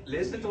to me.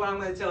 Listen to what I'm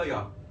going to tell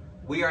y'all.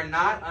 We are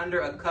not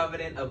under a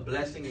covenant of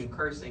blessing and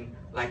cursing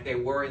like they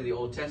were in the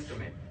Old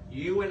Testament.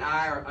 You and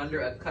I are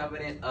under a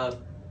covenant of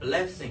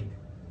blessing.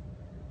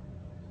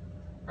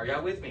 Are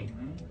y'all with me?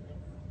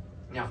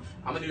 Mm-hmm. Now,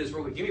 I'm going to do this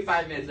real quick. Give me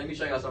 5 minutes. Let me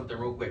show y'all something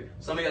real quick.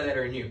 Some of y'all that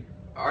are new.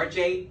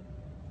 RJ,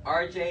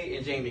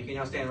 and Jamie, can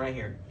y'all stand right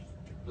here?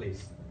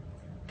 Please.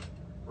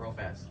 Real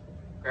fast.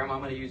 Grandma, I'm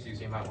going to use you,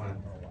 so you might want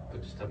to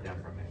put your stuff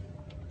down for a minute.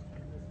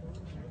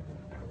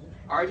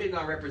 RJ's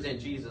going to represent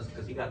Jesus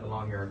because he got the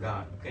long hair of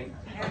God, okay?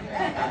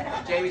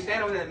 Jamie,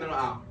 stand over there in the middle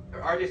aisle.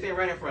 RJ, stand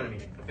right in front of me.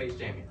 Face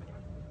Jamie.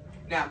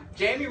 Now,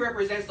 Jamie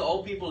represents the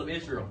old people of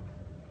Israel.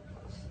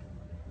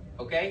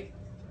 Okay?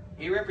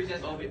 He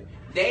represents old people.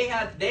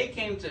 They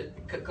came to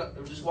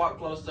just walk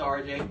close to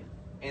RJ,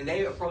 and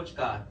they approached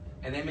God,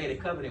 and they made a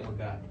covenant with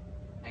God.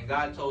 And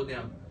God told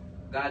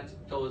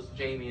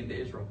Jamie and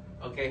Israel,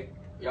 okay,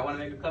 y'all want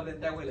to make a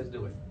covenant that way? Let's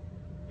do it.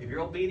 If you're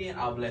obedient,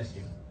 I'll bless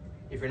you.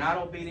 If you're not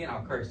obedient,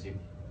 I'll curse you.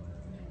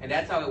 And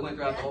that's how it went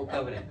throughout the whole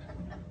covenant.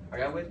 Are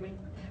y'all with me?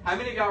 How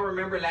many of y'all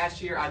remember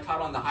last year I taught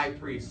on the high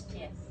priest?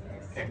 Yes.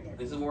 Okay,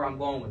 this is where I'm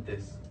going with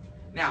this.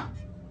 Now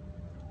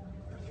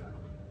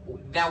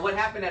what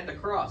happened at the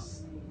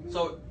cross?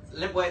 So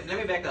let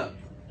me back up.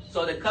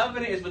 So the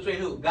covenant is between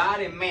who?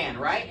 God and man,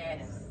 right?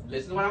 Yes.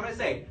 Listen to what I'm going to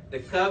say. The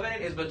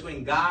covenant is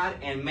between God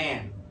and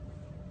man.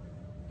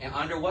 And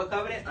under what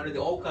covenant? Under the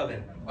Old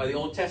Covenant, or the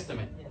Old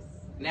Testament. Yes.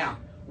 Now,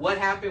 what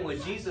happened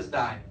when Jesus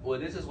died? Well,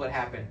 this is what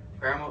happened.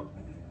 Grandma,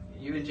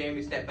 you and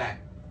Jamie step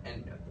back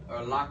and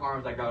lock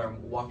arms like y'all are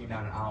walking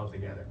down an aisle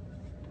together.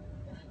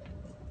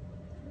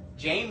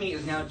 Jamie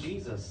is now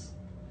Jesus.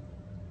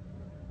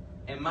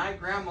 And my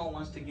grandma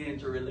wants to get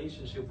into a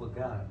relationship with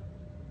God.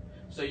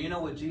 So you know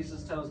what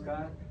Jesus tells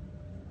God?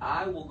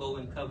 I will go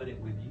in covenant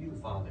with you,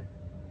 Father.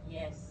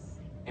 Yes.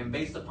 And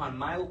based upon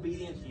my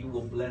obedience, you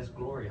will bless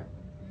Gloria.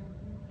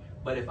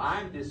 But if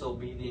I'm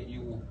disobedient,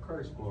 you will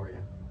curse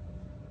Gloria.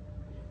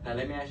 Now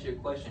let me ask you a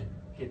question.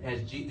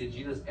 Did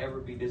Jesus ever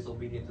be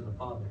disobedient to the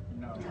Father?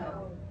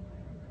 No.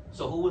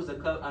 So who was the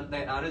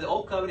covenant? Under the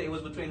Old Covenant, it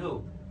was between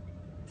who?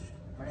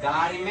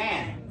 God and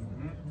man.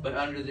 Mm-hmm. But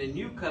under the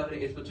New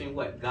Covenant, it's between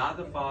what? God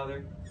the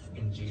Father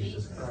and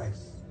Jesus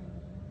Christ.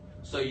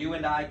 So you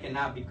and I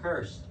cannot be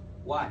cursed.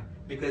 Why?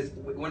 Because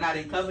we're not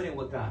in covenant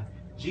with God.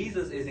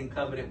 Jesus is in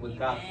covenant with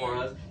God for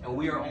us, and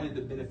we are only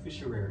the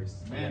beneficiaries.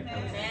 Amen.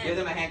 Give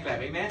them a hand clap.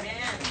 Amen? Amen.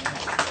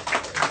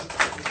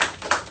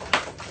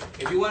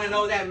 If you want to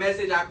know that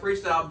message I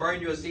preached, I'll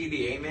burn you a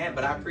CD. Amen?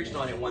 But I preached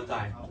on it one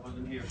time. I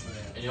wasn't here for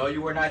that. And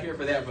you were not here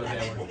for that, Brother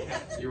Edward.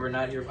 You were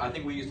not here. I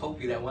think we used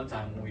Hopefully that one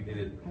time when we did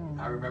it.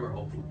 I remember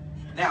Hopefully.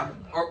 Now,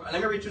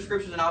 let me read 2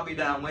 scriptures and I'll be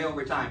done. I'm way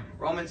over time.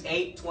 Romans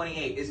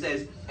 8:28. It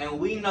says, and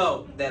we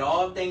know that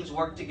all things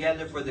work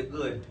together for the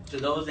good to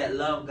those that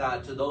love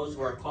God, to those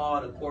who are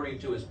called according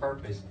to his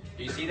purpose.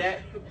 Do you see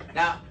that?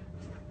 Now,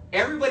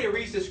 everybody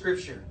reads the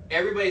scripture.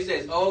 Everybody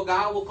says, oh,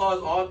 God will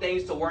cause all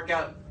things to work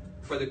out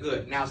for the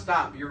good. Now,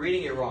 stop. You're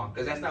reading it wrong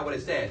because that's not what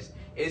it says.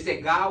 It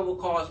said God will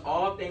cause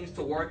all things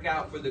to work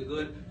out for the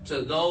good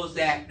to those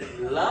that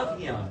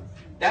love him.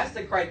 That's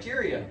the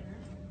criteria.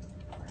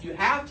 You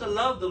have to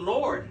love the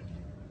Lord,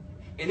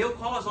 and he'll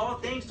cause all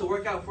things to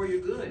work out for your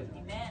good.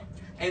 Amen.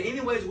 And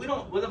anyways,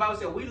 what the Bible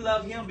said, we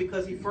love him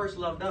because he first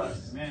loved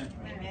us. Amen.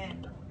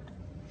 Amen.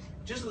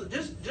 Just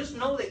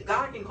know that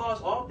God can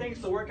cause all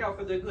things to work out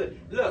for their good.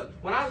 Look,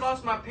 when I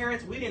lost my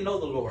parents, we didn't know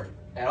the Lord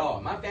at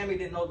all. My family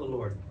didn't know the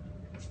Lord.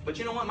 But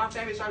you know what? My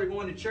family started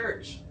going to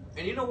church.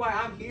 And you know why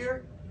I'm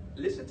here?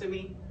 Listen to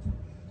me.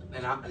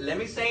 And let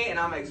me say it and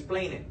I'm going to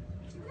explain it.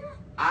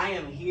 I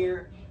am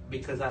here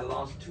because I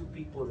lost 2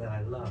 people that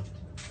I loved.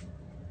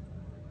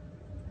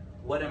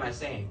 What am I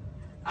saying?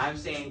 I'm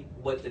saying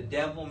what the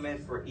devil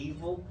meant for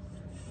evil,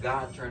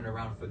 God turned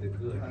around for the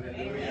good.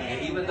 Hallelujah.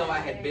 And even though I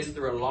had been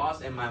through a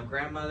loss and my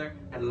grandmother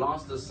had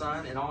lost a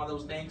son and all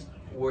those things,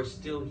 we're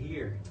still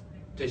here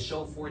to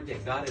show forth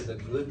that God is a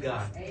good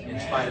God in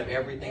spite of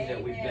everything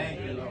that we've been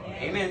through.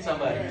 Amen,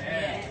 somebody.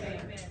 Amen.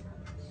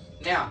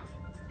 Now,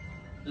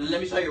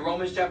 let me show you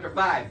Romans chapter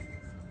 5.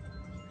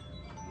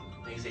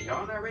 They say,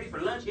 y'all not ready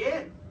for lunch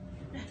yet?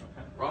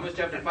 Romans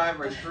chapter 5,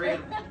 verse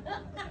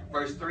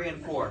 3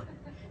 and 4.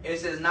 It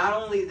says, not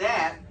only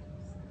that,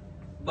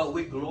 but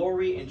we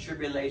glory in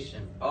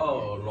tribulation.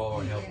 Oh,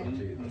 Lord, help me,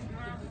 Jesus.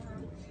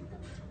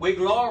 We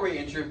glory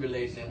in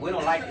tribulation. We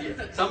don't like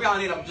it. Some of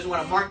y'all just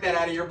want to mark that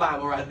out of your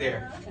Bible right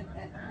there.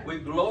 We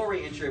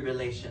glory in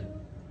tribulation,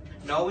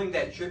 knowing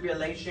that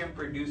tribulation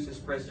produces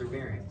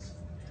perseverance,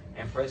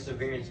 and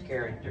perseverance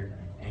character,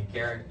 and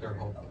character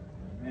hope.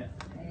 Amen.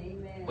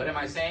 What am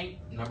I saying?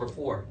 Number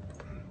 4.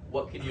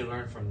 What can you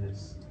learn from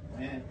this?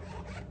 Amen.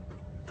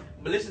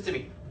 But listen to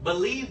me.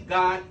 Believe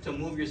God to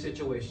move your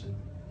situation.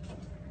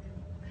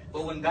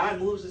 But when God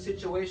moves the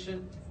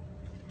situation,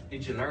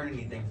 did you learn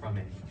anything from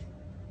it?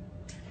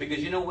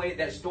 Because you know what?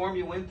 That storm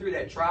you went through,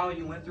 that trial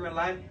you went through in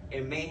life,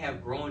 it may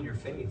have grown your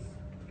faith.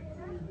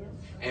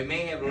 and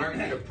may have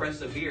learned to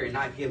persevere and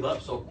not give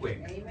up so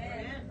quick.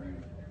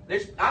 Amen.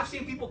 I've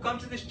seen people come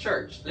to this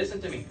church. Listen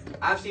to me.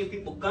 I've seen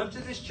people come to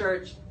this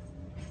church,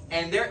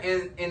 and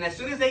and as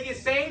soon as they get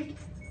saved,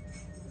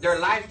 their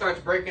life starts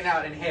breaking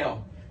out in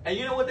hell. And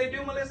you know what they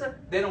do, Melissa?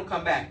 They don't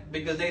come back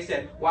because they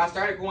said, well, I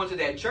started going to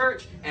that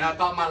church and I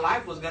thought my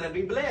life was going to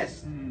be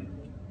blessed.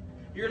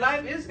 Your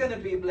life is going to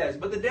be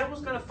blessed, but the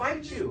devil's going to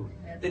fight you.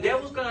 The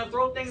devil's going to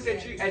throw things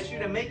at you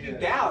to make you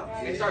doubt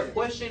and start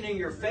questioning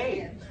your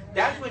faith.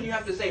 That's when you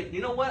have to say, you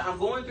know what? I'm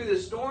going through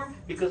this storm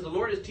because the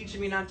Lord is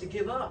teaching me not to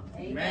give up.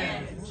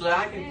 Amen. So that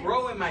I can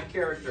grow in my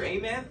character.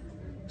 Amen?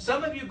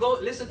 Some of you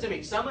listen to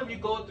me, some of you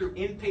go through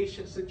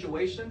impatient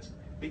situations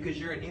because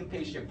you're an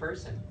impatient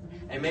person.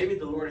 And maybe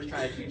the Lord is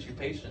trying to teach you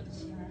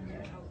patience.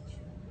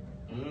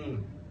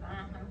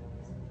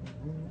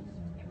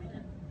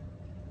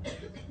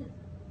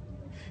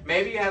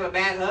 Maybe you have a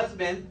bad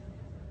husband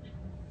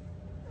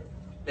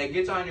that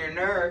gets on your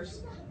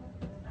nerves,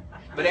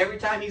 but every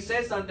time he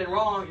says something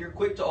wrong, you're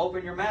quick to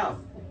open your mouth.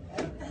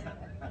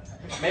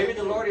 Maybe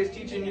the Lord is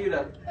teaching you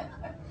to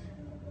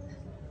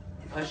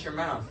hush your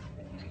mouth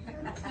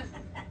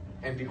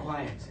and be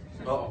quiet.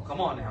 Uh-oh,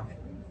 come on now.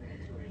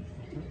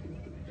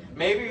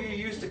 Maybe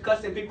you're used to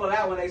cussing people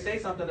out when they say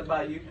something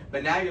about you,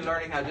 but now you're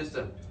learning how just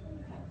to,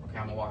 okay,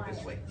 I'm going to walk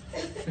this way.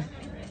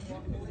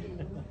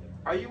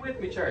 Are you with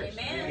me, church?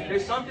 Amen.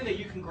 There's something that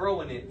you can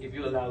grow in it if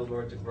you allow the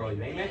Lord to grow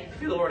you. Amen?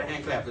 Give the Lord a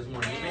hand clap this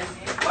morning. Amen?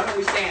 Why don't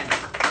we stand?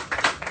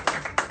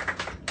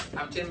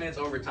 I'm 10 minutes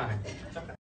over time.